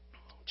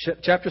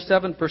 Chapter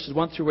 7, verses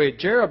 1 through 8.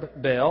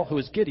 Jerubbaal, who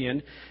is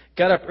Gideon,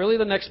 got up early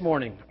the next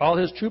morning. All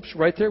his troops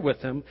right there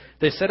with him.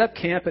 They set up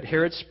camp at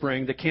Herod's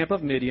Spring. The camp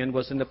of Midian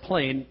was in the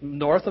plain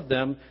north of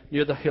them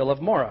near the hill of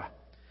Morah.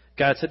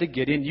 God said to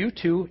Gideon,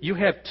 you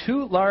have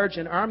too large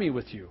an army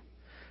with you.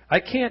 I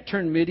can't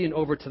turn Midian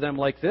over to them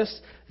like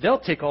this. They'll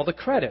take all the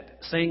credit,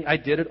 saying I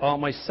did it all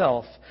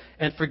myself,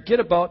 and forget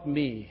about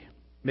me.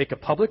 Make a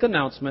public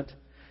announcement.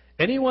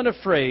 Anyone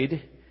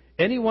afraid,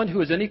 anyone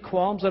who has any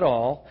qualms at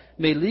all,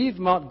 may leave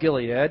Mount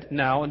Gilead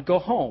now and go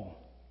home.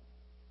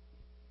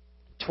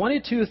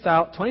 22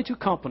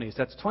 companies,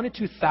 that's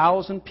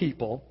 22,000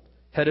 people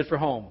headed for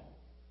home.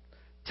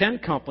 10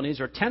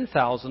 companies, or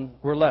 10,000,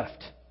 were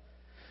left.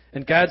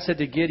 And God said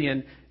to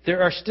Gideon,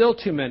 there are still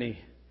too many.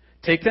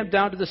 Take them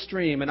down to the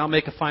stream, and I'll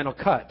make a final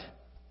cut.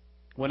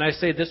 When I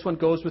say this one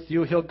goes with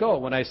you, he'll go.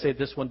 When I say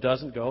this one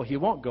doesn't go, he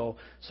won't go.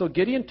 So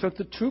Gideon took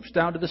the troops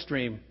down to the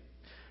stream.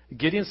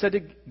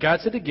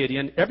 God said to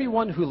Gideon,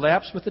 everyone who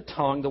laps with the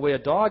tongue the way a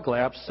dog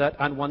laps, set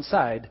on one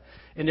side.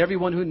 And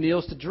everyone who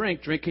kneels to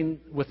drink,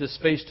 drinking with his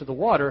face to the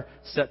water,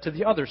 set to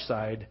the other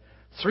side.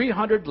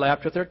 300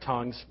 lapped with their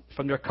tongues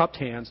from their cupped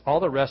hands.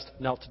 All the rest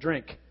knelt to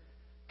drink.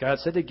 God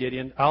said to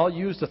Gideon, I'll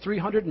use the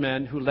 300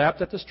 men who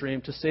lapped at the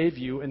stream to save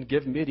you and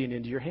give Midian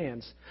into your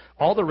hands.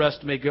 All the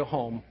rest may go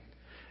home.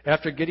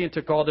 After Gideon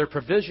took all their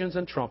provisions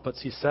and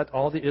trumpets, he set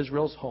all the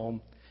Israelites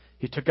home.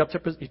 He took up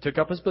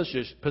his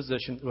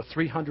position with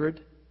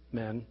 300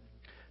 men.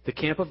 The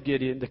camp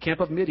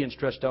of Midian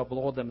stretched out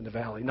below them in the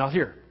valley. Now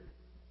here,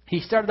 he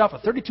started off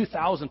with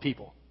 32,000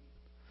 people.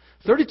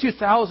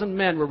 32,000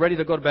 men were ready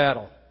to go to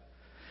battle.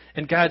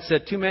 And God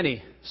said, too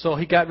many. So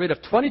he got rid of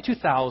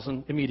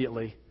 22,000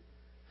 immediately.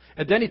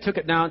 And then he took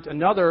it down to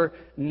another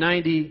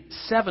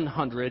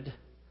 9,700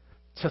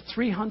 to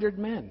 300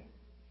 men.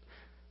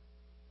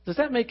 Does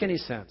that make any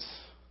sense?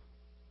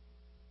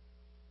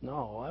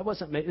 No,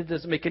 it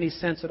doesn't make any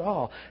sense at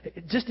all.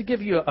 Just to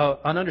give you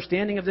an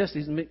understanding of this,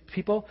 these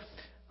people,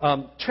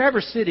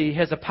 Traverse City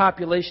has a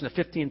population of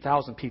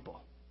 15,000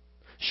 people.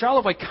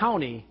 Charlevoix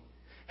County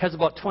has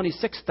about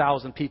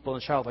 26,000 people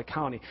in Charlevoix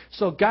County.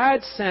 So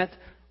God sent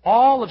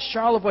all of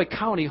Charlevoix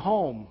County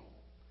home.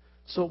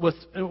 So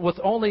with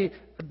only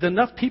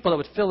enough people that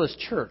would fill his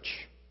church.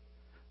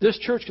 This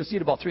church could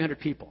seat about 300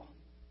 people.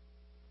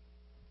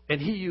 And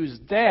he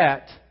used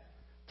that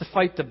to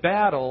fight the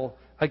battle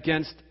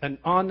against an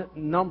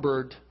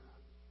unnumbered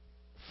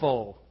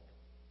foe.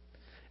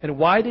 And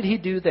why did he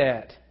do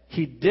that?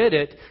 He did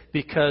it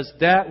because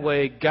that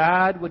way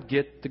God would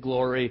get the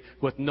glory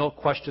with no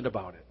question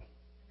about it.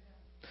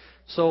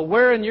 So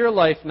where in your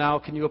life now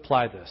can you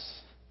apply this?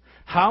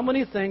 How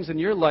many things in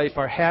your life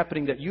are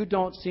happening that you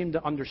don't seem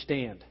to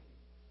understand?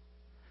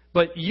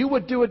 But you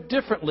would do it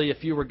differently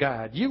if you were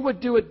God. You would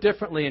do it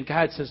differently, and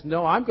God says,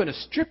 no, I'm going to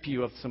strip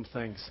you of some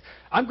things.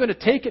 I'm going to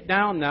take it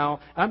down now.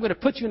 I'm going to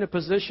put you in a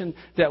position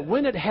that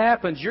when it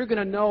happens, you're going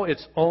to know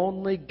it's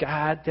only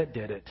God that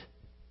did it.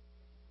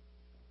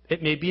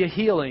 It may be a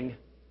healing.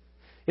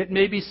 It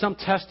may be some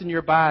test in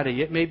your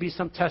body. It may be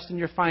some test in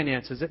your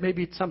finances. It may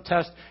be some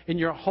test in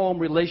your home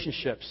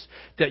relationships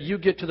that you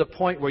get to the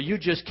point where you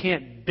just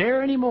can't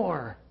bear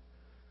anymore.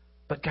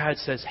 But God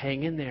says,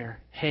 hang in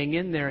there, hang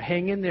in there,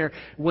 hang in there.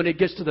 When it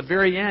gets to the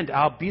very end,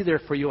 I'll be there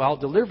for you. I'll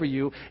deliver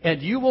you.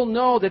 And you will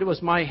know that it was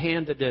my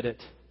hand that did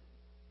it.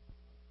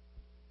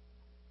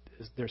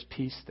 There's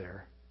peace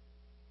there.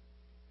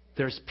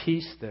 There's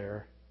peace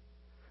there.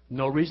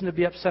 No reason to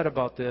be upset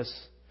about this.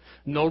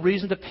 No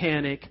reason to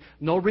panic.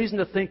 No reason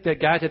to think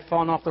that God had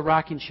fallen off the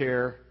rocking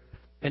chair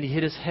and he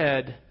hit his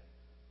head.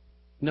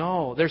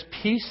 No, there's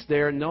peace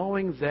there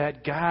knowing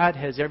that God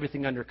has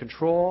everything under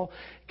control.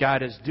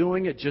 God is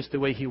doing it just the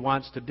way he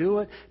wants to do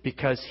it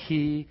because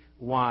he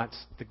wants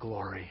the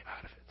glory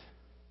out of it.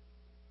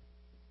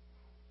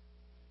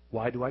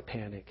 Why do I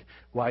panic?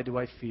 Why do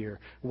I fear?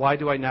 Why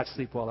do I not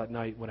sleep well at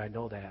night when I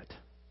know that?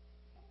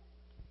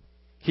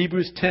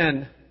 Hebrews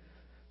 10,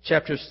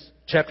 chapter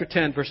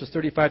 10, verses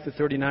 35 to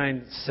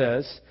 39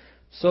 says,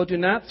 so do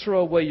not throw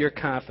away your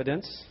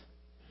confidence.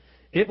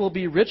 It will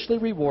be richly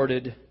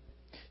rewarded.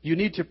 You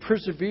need to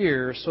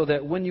persevere so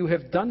that when you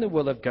have done the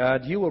will of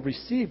God, you will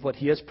receive what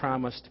he has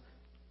promised.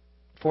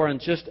 For in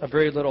just a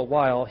very little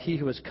while, he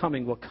who is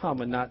coming will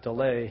come and not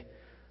delay.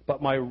 But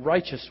my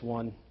righteous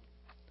one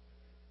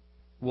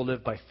will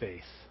live by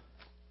faith.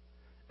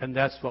 And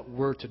that's what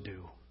we're to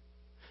do.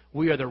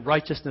 We are the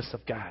righteousness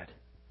of God.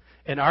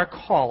 And our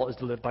call is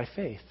to live by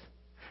faith.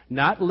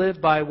 Not live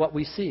by what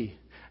we see.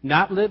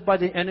 Not live by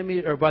the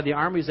enemy or by the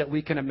armies that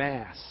we can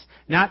amass.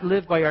 Not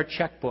live by our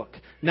checkbook.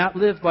 Not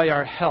live by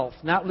our health.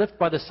 Not live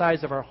by the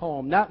size of our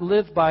home. Not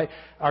live by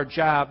our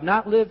job.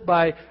 Not live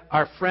by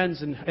our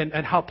friends and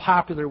how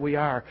popular we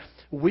are.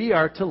 We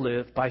are to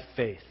live by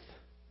faith.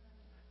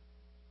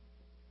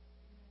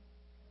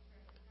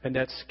 And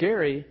that's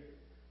scary,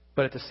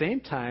 but at the same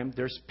time,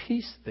 there's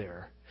peace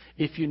there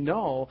if you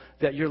know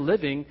that you're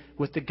living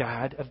with the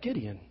God of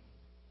Gideon.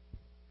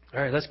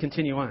 All right, let's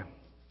continue on.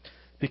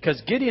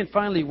 Because Gideon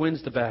finally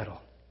wins the battle.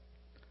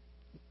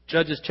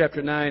 Judges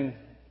chapter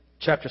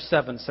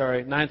 7,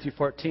 9 through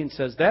 14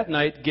 says, that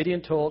night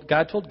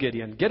God told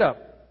Gideon, get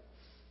up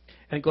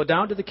and go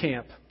down to the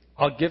camp.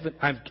 I've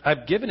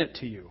given it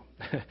to you.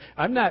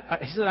 I'll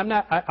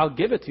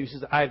give it to you. He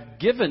says, I've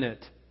given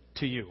it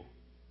to you.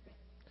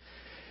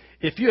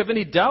 If you have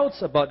any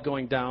doubts about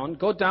going down,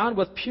 go down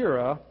with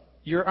Purah,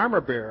 your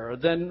armor bearer.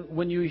 Then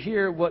when you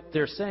hear what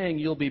they're saying,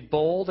 you'll be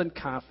bold and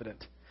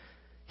confident.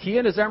 He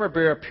and his armor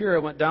bearer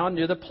Purah went down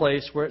near the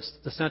place where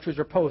the sentries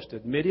were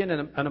posted. Midian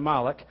and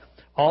Amalek,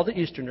 all the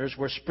Easterners,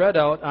 were spread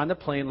out on the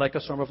plain like a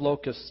swarm of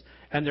locusts,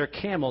 and their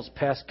camels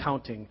past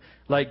counting,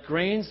 like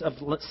grains of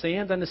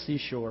sand on the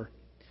seashore.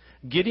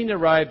 Gideon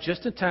arrived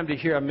just in time to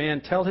hear a man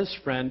tell his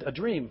friend a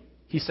dream.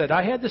 He said,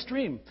 I had this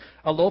dream.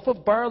 A loaf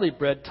of barley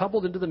bread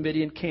tumbled into the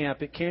Midian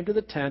camp. It came to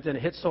the tent, and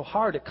it hit so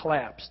hard it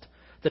collapsed.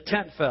 The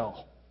tent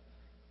fell.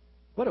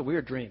 What a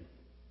weird dream.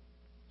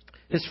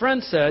 His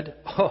friend said,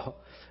 oh,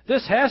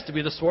 this has to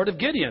be the sword of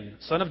Gideon,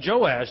 son of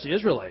Joash, the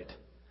Israelite.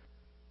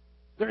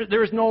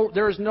 There is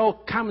no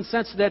common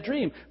sense to that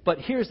dream. But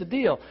here's the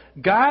deal.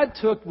 God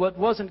took what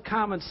wasn't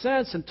common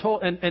sense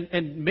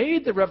and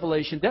made the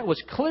revelation that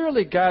was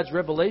clearly God's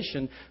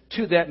revelation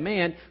to that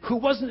man who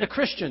wasn't a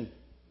Christian.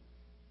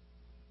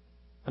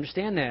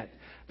 Understand that.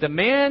 The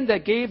man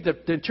that gave the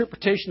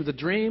interpretation of the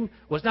dream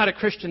was not a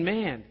Christian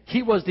man.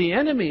 He was the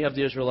enemy of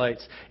the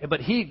Israelites.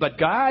 But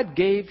God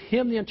gave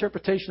him the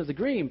interpretation of the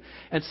dream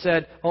and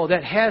said, oh,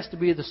 that has to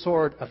be the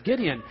sword of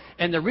Gideon.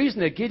 And the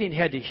reason that Gideon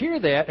had to hear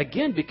that,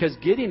 again, because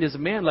Gideon is a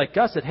man like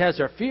us that has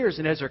our fears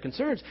and has our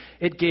concerns,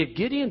 it gave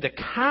Gideon the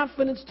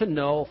confidence to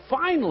know,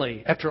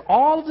 finally, after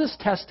all of this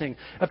testing,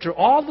 after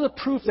all of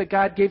the proof that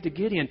God gave to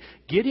Gideon,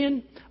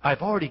 Gideon,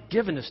 I've already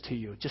given this to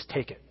you. Just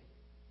take it.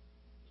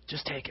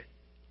 Just take it.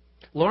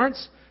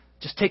 Lawrence,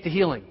 just take the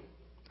healing.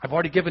 I've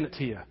already given it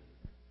to you.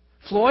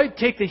 Floyd,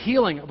 take the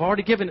healing. I've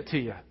already given it to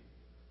you.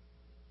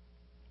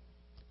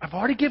 I've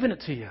already given it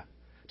to you.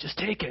 Just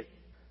take it.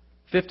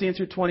 15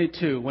 through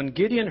 22. When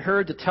Gideon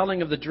heard the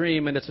telling of the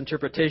dream and its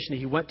interpretation,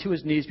 he went to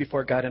his knees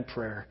before God in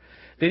prayer.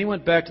 Then he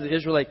went back to the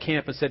Israelite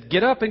camp and said,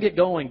 get up and get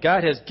going.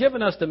 God has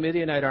given us the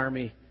Midianite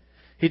army.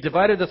 He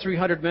divided the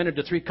 300 men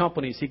into 3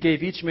 companies. He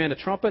gave each man a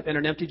trumpet and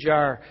an empty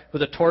jar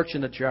with a torch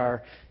in the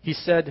jar. He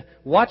said,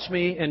 watch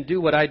me and do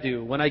what I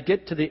do. When I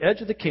get to the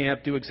edge of the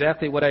camp, do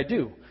exactly what I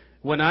do.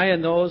 When I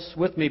and those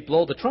with me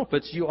blow the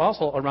trumpets, you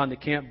also around the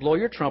camp blow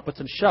your trumpets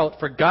and shout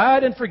for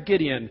God and for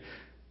Gideon.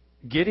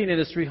 Gideon and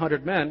his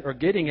 300 men, or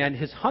Gideon and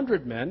his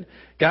 100 men,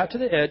 got to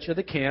the edge of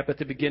the camp at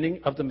the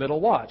beginning of the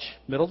middle watch,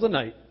 middle of the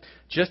night,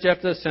 just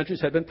after the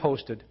sentries had been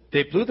posted.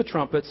 They blew the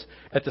trumpets,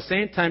 at the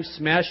same time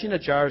smashing the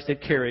jars they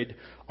carried.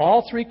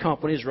 All 3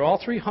 companies, or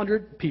all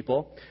 300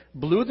 people,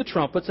 blew the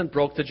trumpets and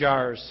broke the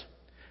jars.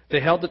 They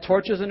held the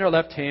torches in their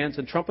left hands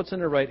and trumpets in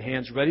their right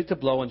hands, ready to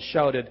blow, and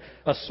shouted,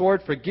 a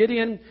sword for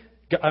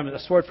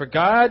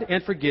God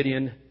and for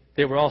Gideon.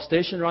 They were all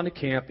stationed around the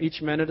camp,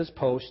 each man at his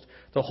post.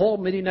 The whole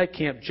Midianite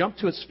camp jumped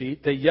to its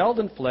feet. They yelled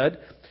and fled.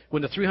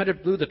 When the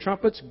 300 blew the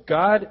trumpets,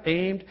 God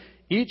aimed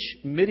each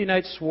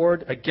Midianite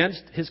sword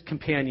against his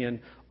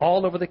companion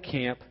all over the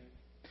camp,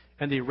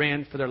 and they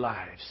ran for their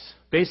lives.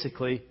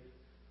 Basically,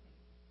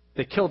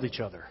 they killed each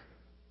other.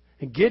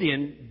 And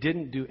Gideon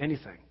didn't do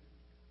anything.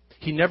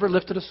 He never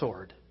lifted a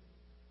sword.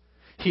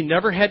 He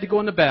never had to go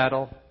into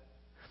battle.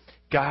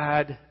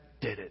 God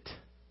did it.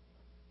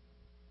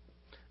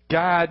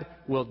 God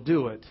will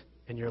do it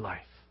in your life.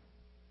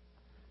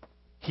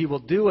 He will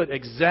do it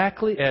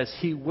exactly as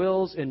He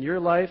wills in your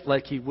life,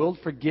 like He willed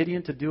for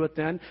Gideon to do it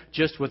then,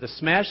 just with the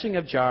smashing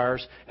of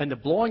jars and the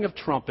blowing of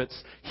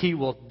trumpets. He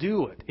will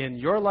do it in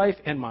your life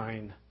and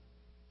mine.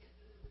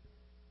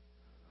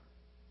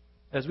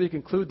 As we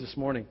conclude this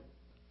morning,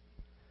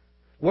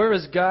 where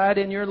is God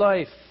in your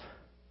life?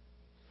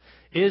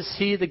 Is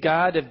He the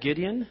God of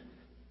Gideon?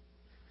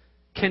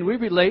 Can we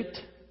relate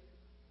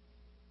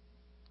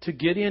to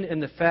Gideon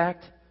in the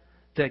fact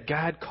that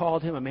God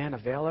called him a man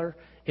of valor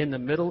in the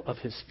middle of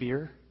his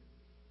fear?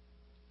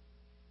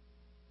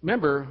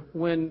 Remember,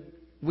 when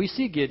we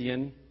see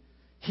Gideon,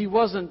 he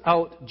wasn't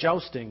out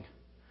jousting,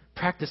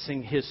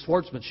 practicing his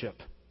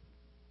swordsmanship.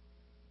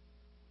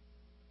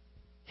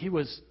 He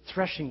was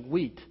threshing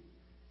wheat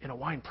in a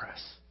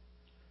winepress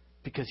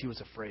because he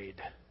was afraid.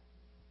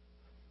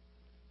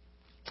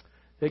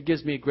 That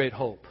gives me great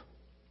hope.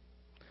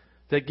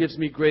 That gives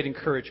me great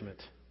encouragement.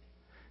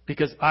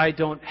 Because I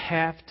don't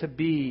have to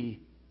be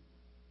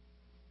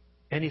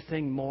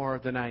anything more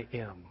than I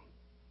am.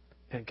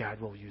 And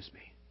God will use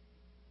me.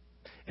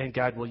 And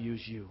God will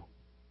use you.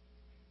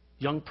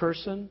 Young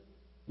person,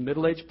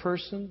 middle-aged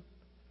person,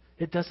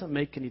 it doesn't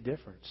make any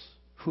difference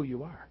who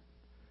you are.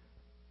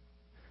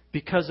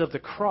 Because of the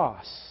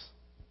cross,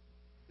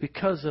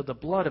 because of the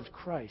blood of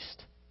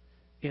Christ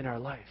in our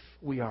life,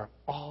 we are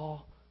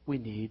all we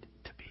need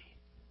to be.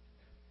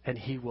 And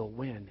He will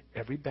win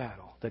every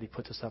battle that He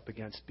puts us up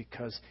against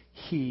because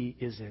He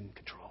is in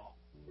control.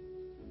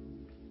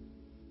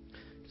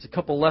 There's a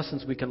couple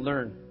lessons we can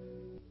learn.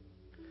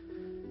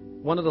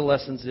 One of the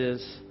lessons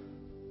is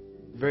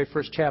the very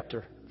first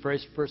chapter, very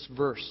first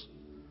verse,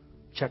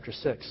 chapter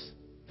 6.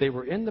 They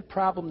were in the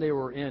problem they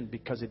were in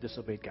because they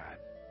disobeyed God.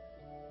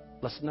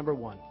 Lesson number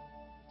 1,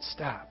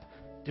 stop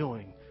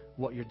doing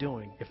what you're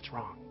doing if it's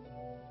wrong.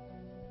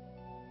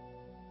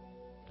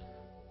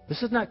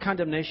 This is not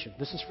condemnation.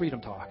 This is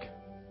freedom talk.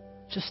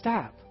 Just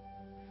stop.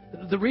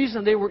 The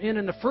reason they were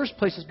in the first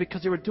place is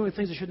because they were doing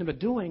things they shouldn't have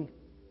been doing.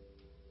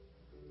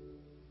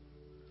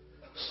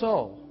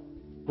 So,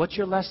 what's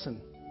your lesson?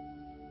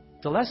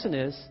 The lesson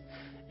is,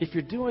 if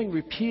you're doing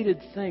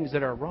repeated things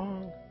that are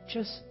wrong,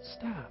 just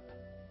stop.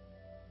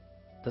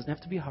 Doesn't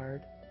have to be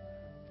hard.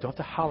 Don't have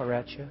to holler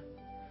at you.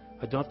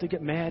 I don't have to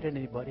get mad at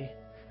anybody.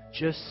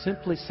 Just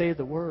simply say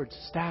the words,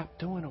 stop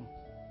doing them.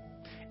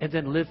 And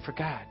then live for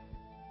God.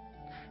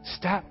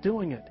 Stop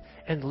doing it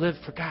and live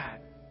for God.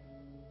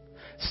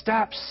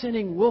 Stop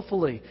sinning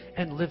willfully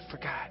and live for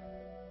God.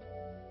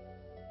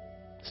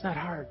 It's not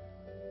hard.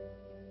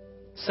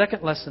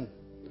 Second lesson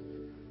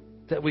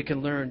that we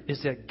can learn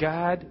is that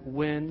God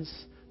wins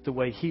the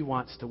way He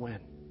wants to win.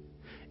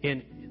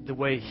 In the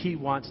way He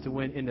wants to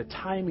win, in the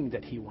timing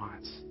that He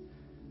wants.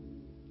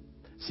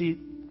 See,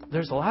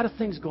 there's a lot of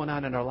things going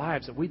on in our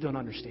lives that we don't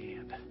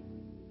understand.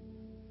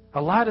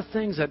 A lot of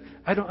things that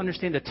I don't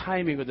understand the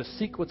timing or the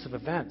sequence of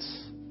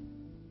events.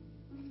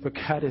 But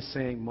God is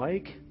saying,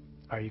 Mike,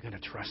 Are you going to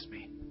trust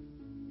me?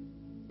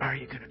 Are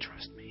you going to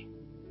trust me?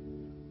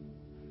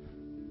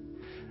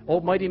 O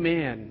mighty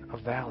man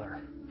of valor,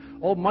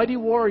 O mighty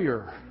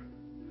warrior,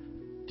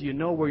 do you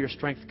know where your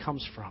strength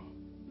comes from?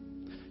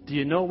 Do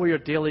you know where your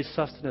daily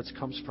sustenance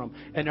comes from?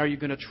 And are you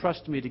going to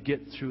trust me to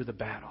get through the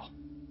battle?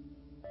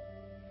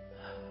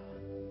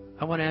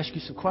 I want to ask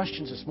you some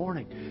questions this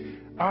morning.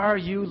 Are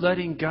you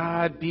letting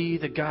God be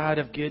the God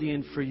of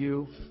Gideon for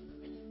you?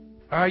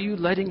 Are you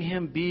letting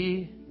Him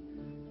be?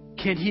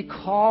 Can He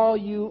call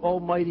you, O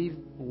mighty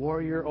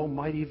warrior, O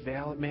mighty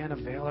man of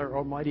valor,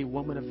 O mighty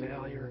woman of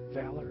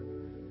valor?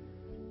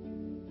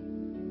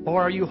 Or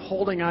are you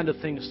holding on to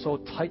things so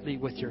tightly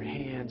with your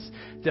hands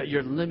that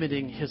you're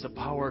limiting His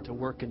power to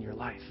work in your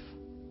life?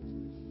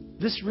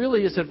 This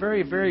really is a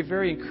very, very,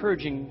 very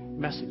encouraging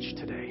message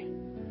today.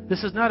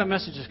 This is not a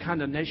message of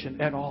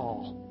condemnation at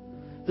all.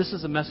 This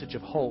is a message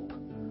of hope,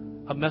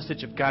 a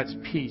message of God's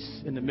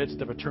peace in the midst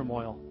of a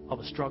turmoil, of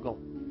a struggle,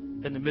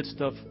 in the midst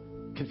of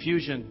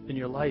confusion in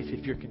your life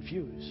if you're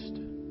confused.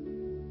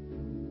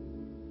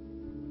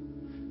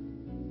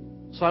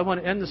 So I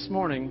want to end this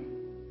morning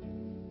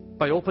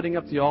by opening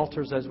up the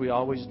altars as we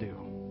always do.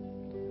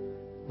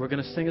 We're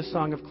going to sing a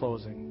song of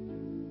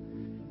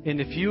closing.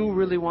 And if you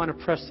really want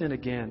to press in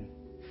again,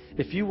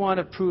 if you want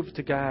to prove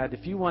to God,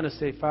 if you want to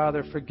say,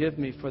 Father, forgive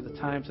me for the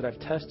times that I've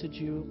tested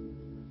you,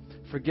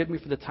 forgive me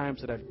for the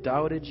times that I've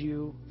doubted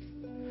you,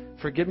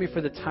 forgive me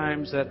for the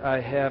times that I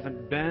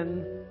haven't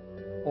been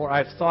or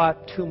I've thought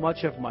too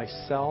much of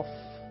myself.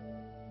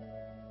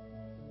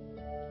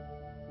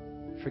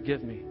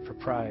 Forgive me for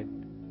pride.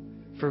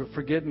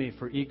 Forgive me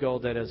for ego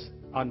that is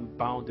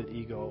unbounded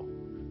ego.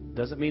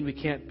 Doesn't mean we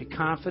can't be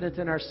confident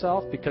in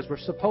ourselves, because we're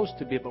supposed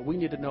to be, but we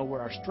need to know where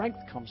our strength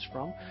comes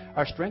from.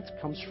 Our strength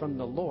comes from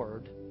the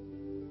Lord,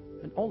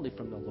 and only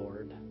from the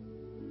Lord.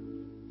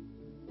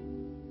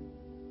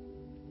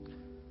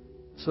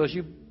 So as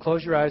you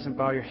close your eyes and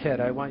bow your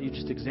head, I want you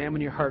just to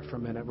examine your heart for a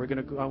minute.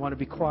 I want to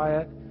be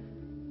quiet.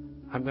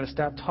 I'm going to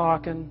stop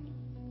talking,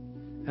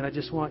 and I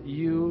just want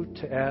you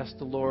to ask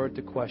the Lord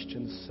the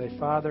questions. Say,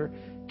 Father,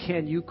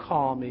 can you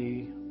call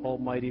me,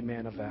 almighty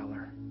man of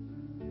valor?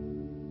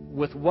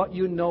 With what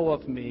you know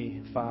of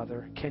me,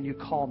 Father, can you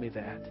call me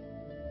that?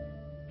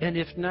 And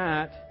if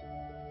not,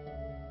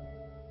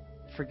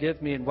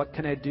 forgive me, and what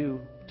can I do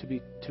to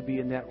be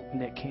in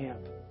that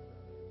camp?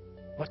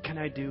 What can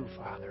I do,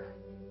 Father?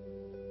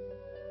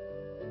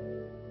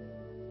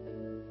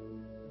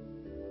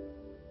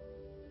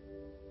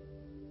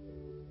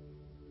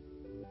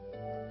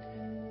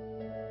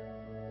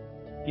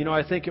 You know,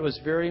 I think it was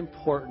very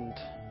important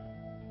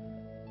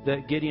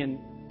that Gideon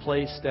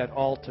placed that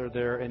altar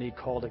there and he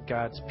called it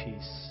God's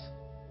peace.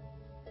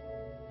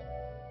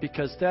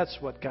 Because that's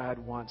what God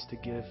wants to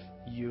give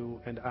you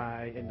and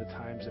I in the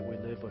times that we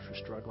live which we're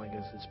struggling,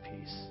 is His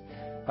peace.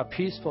 A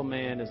peaceful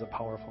man is a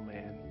powerful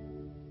man.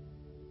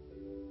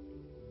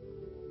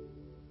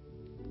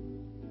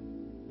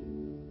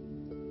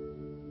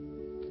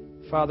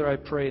 Father, I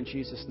pray in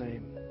Jesus'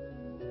 name.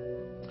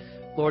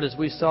 Lord, as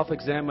we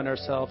self-examine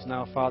ourselves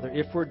now, Father,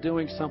 if we're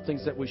doing some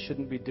things that we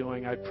shouldn't be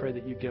doing, I pray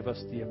that you give us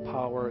the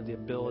power, the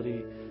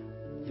ability,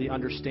 the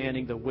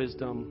understanding, the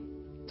wisdom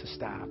to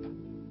stop.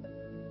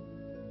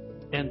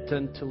 And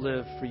then to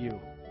live for you.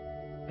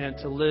 And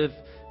to live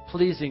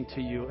pleasing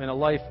to you in a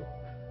life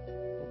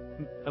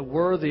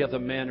worthy of the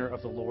manner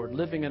of the Lord.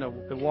 Walking in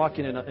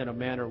a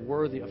manner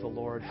worthy of the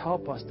Lord.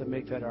 Help us to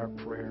make that our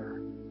prayer.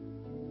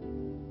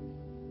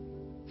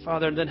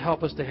 Father, and then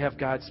help us to have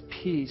God's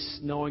peace,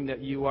 knowing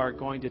that you are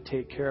going to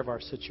take care of our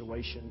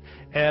situation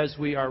as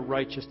we are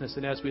righteousness,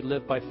 and as we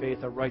live by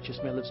faith, a righteous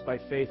man lives by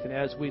faith. And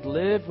as we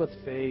live with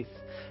faith,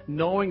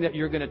 knowing that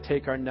you're going to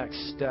take our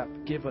next step,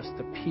 give us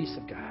the peace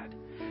of God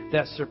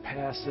that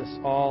surpasses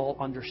all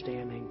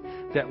understanding,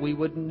 that we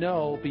would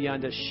know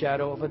beyond a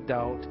shadow of a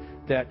doubt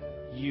that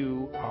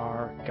you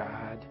are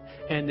God,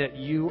 and that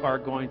you are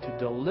going to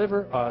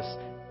deliver us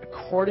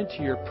according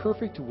to your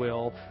perfect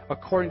will,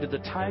 according to the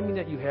timing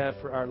that you have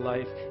for our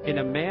life, in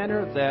a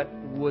manner that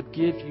would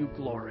give you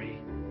glory.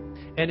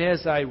 And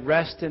as I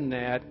rest in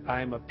that,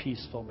 I'm a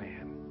peaceful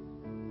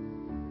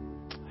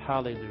man.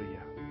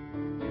 Hallelujah.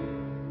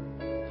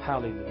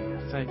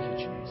 Hallelujah. Thank you,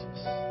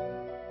 Jesus.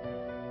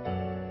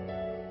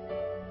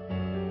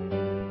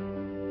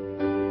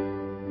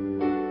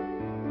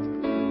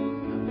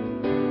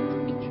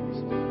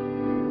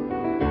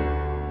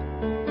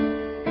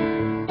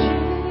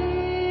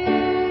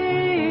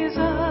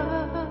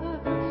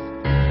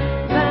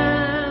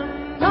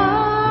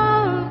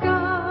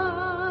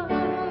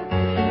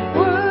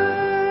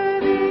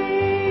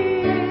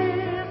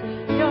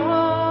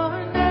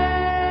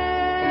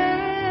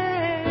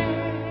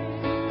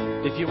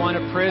 If you want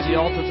to pray, the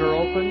altars are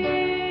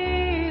open.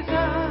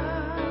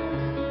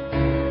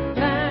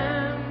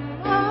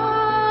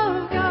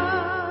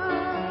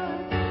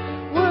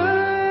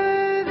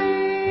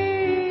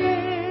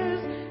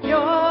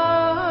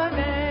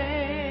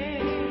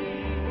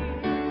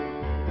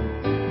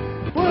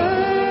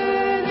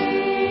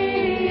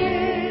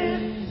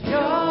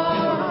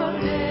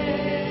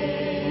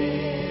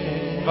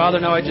 Father,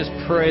 now I just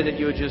pray that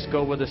you would just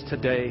go with us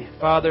today.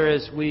 Father,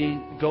 as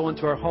we go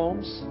into our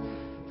homes,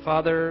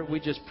 Father, we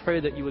just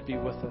pray that you would be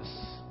with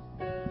us.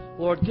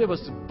 Lord, give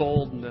us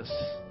boldness.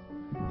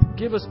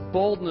 Give us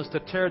boldness to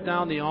tear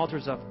down the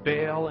altars of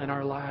Baal in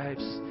our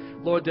lives.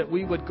 Lord, that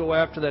we would go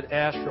after that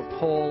Asherah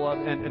pole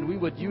and we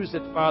would use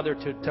it, Father,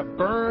 to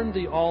burn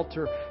the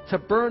altar, to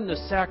burn the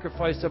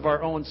sacrifice of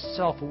our own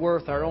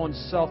self-worth, our own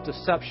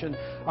self-deception,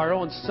 our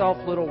own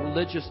self-little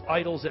religious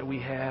idols that we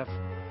have.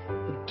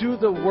 Do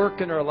the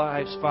work in our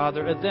lives,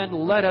 Father, and then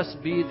let us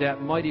be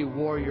that mighty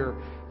warrior,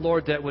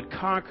 Lord, that would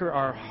conquer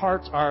our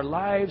hearts, our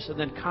lives, and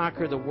then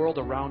conquer the world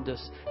around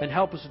us, and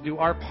help us to do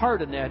our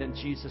part in that in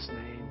Jesus'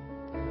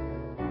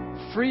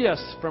 name. Free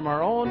us from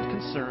our own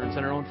concerns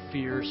and our own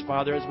fears,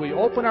 Father. As we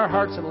open our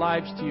hearts and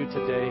lives to you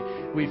today,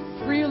 we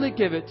freely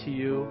give it to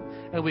you,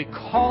 and we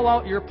call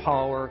out your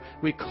power.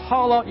 We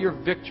call out your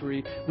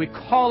victory. We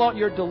call out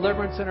your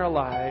deliverance in our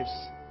lives.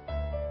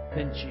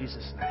 In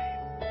Jesus' name.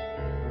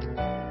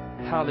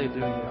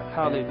 Hallelujah.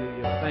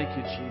 Hallelujah. Thank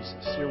you,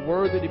 Jesus. You're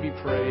worthy to be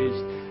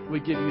praised. We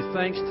give you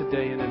thanks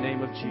today in the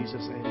name of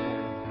Jesus.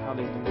 Amen.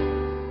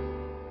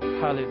 Hallelujah.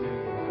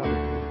 Hallelujah.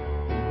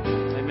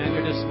 Hallelujah. Amen.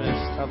 You're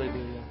dismissed.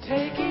 Hallelujah.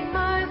 Taking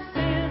my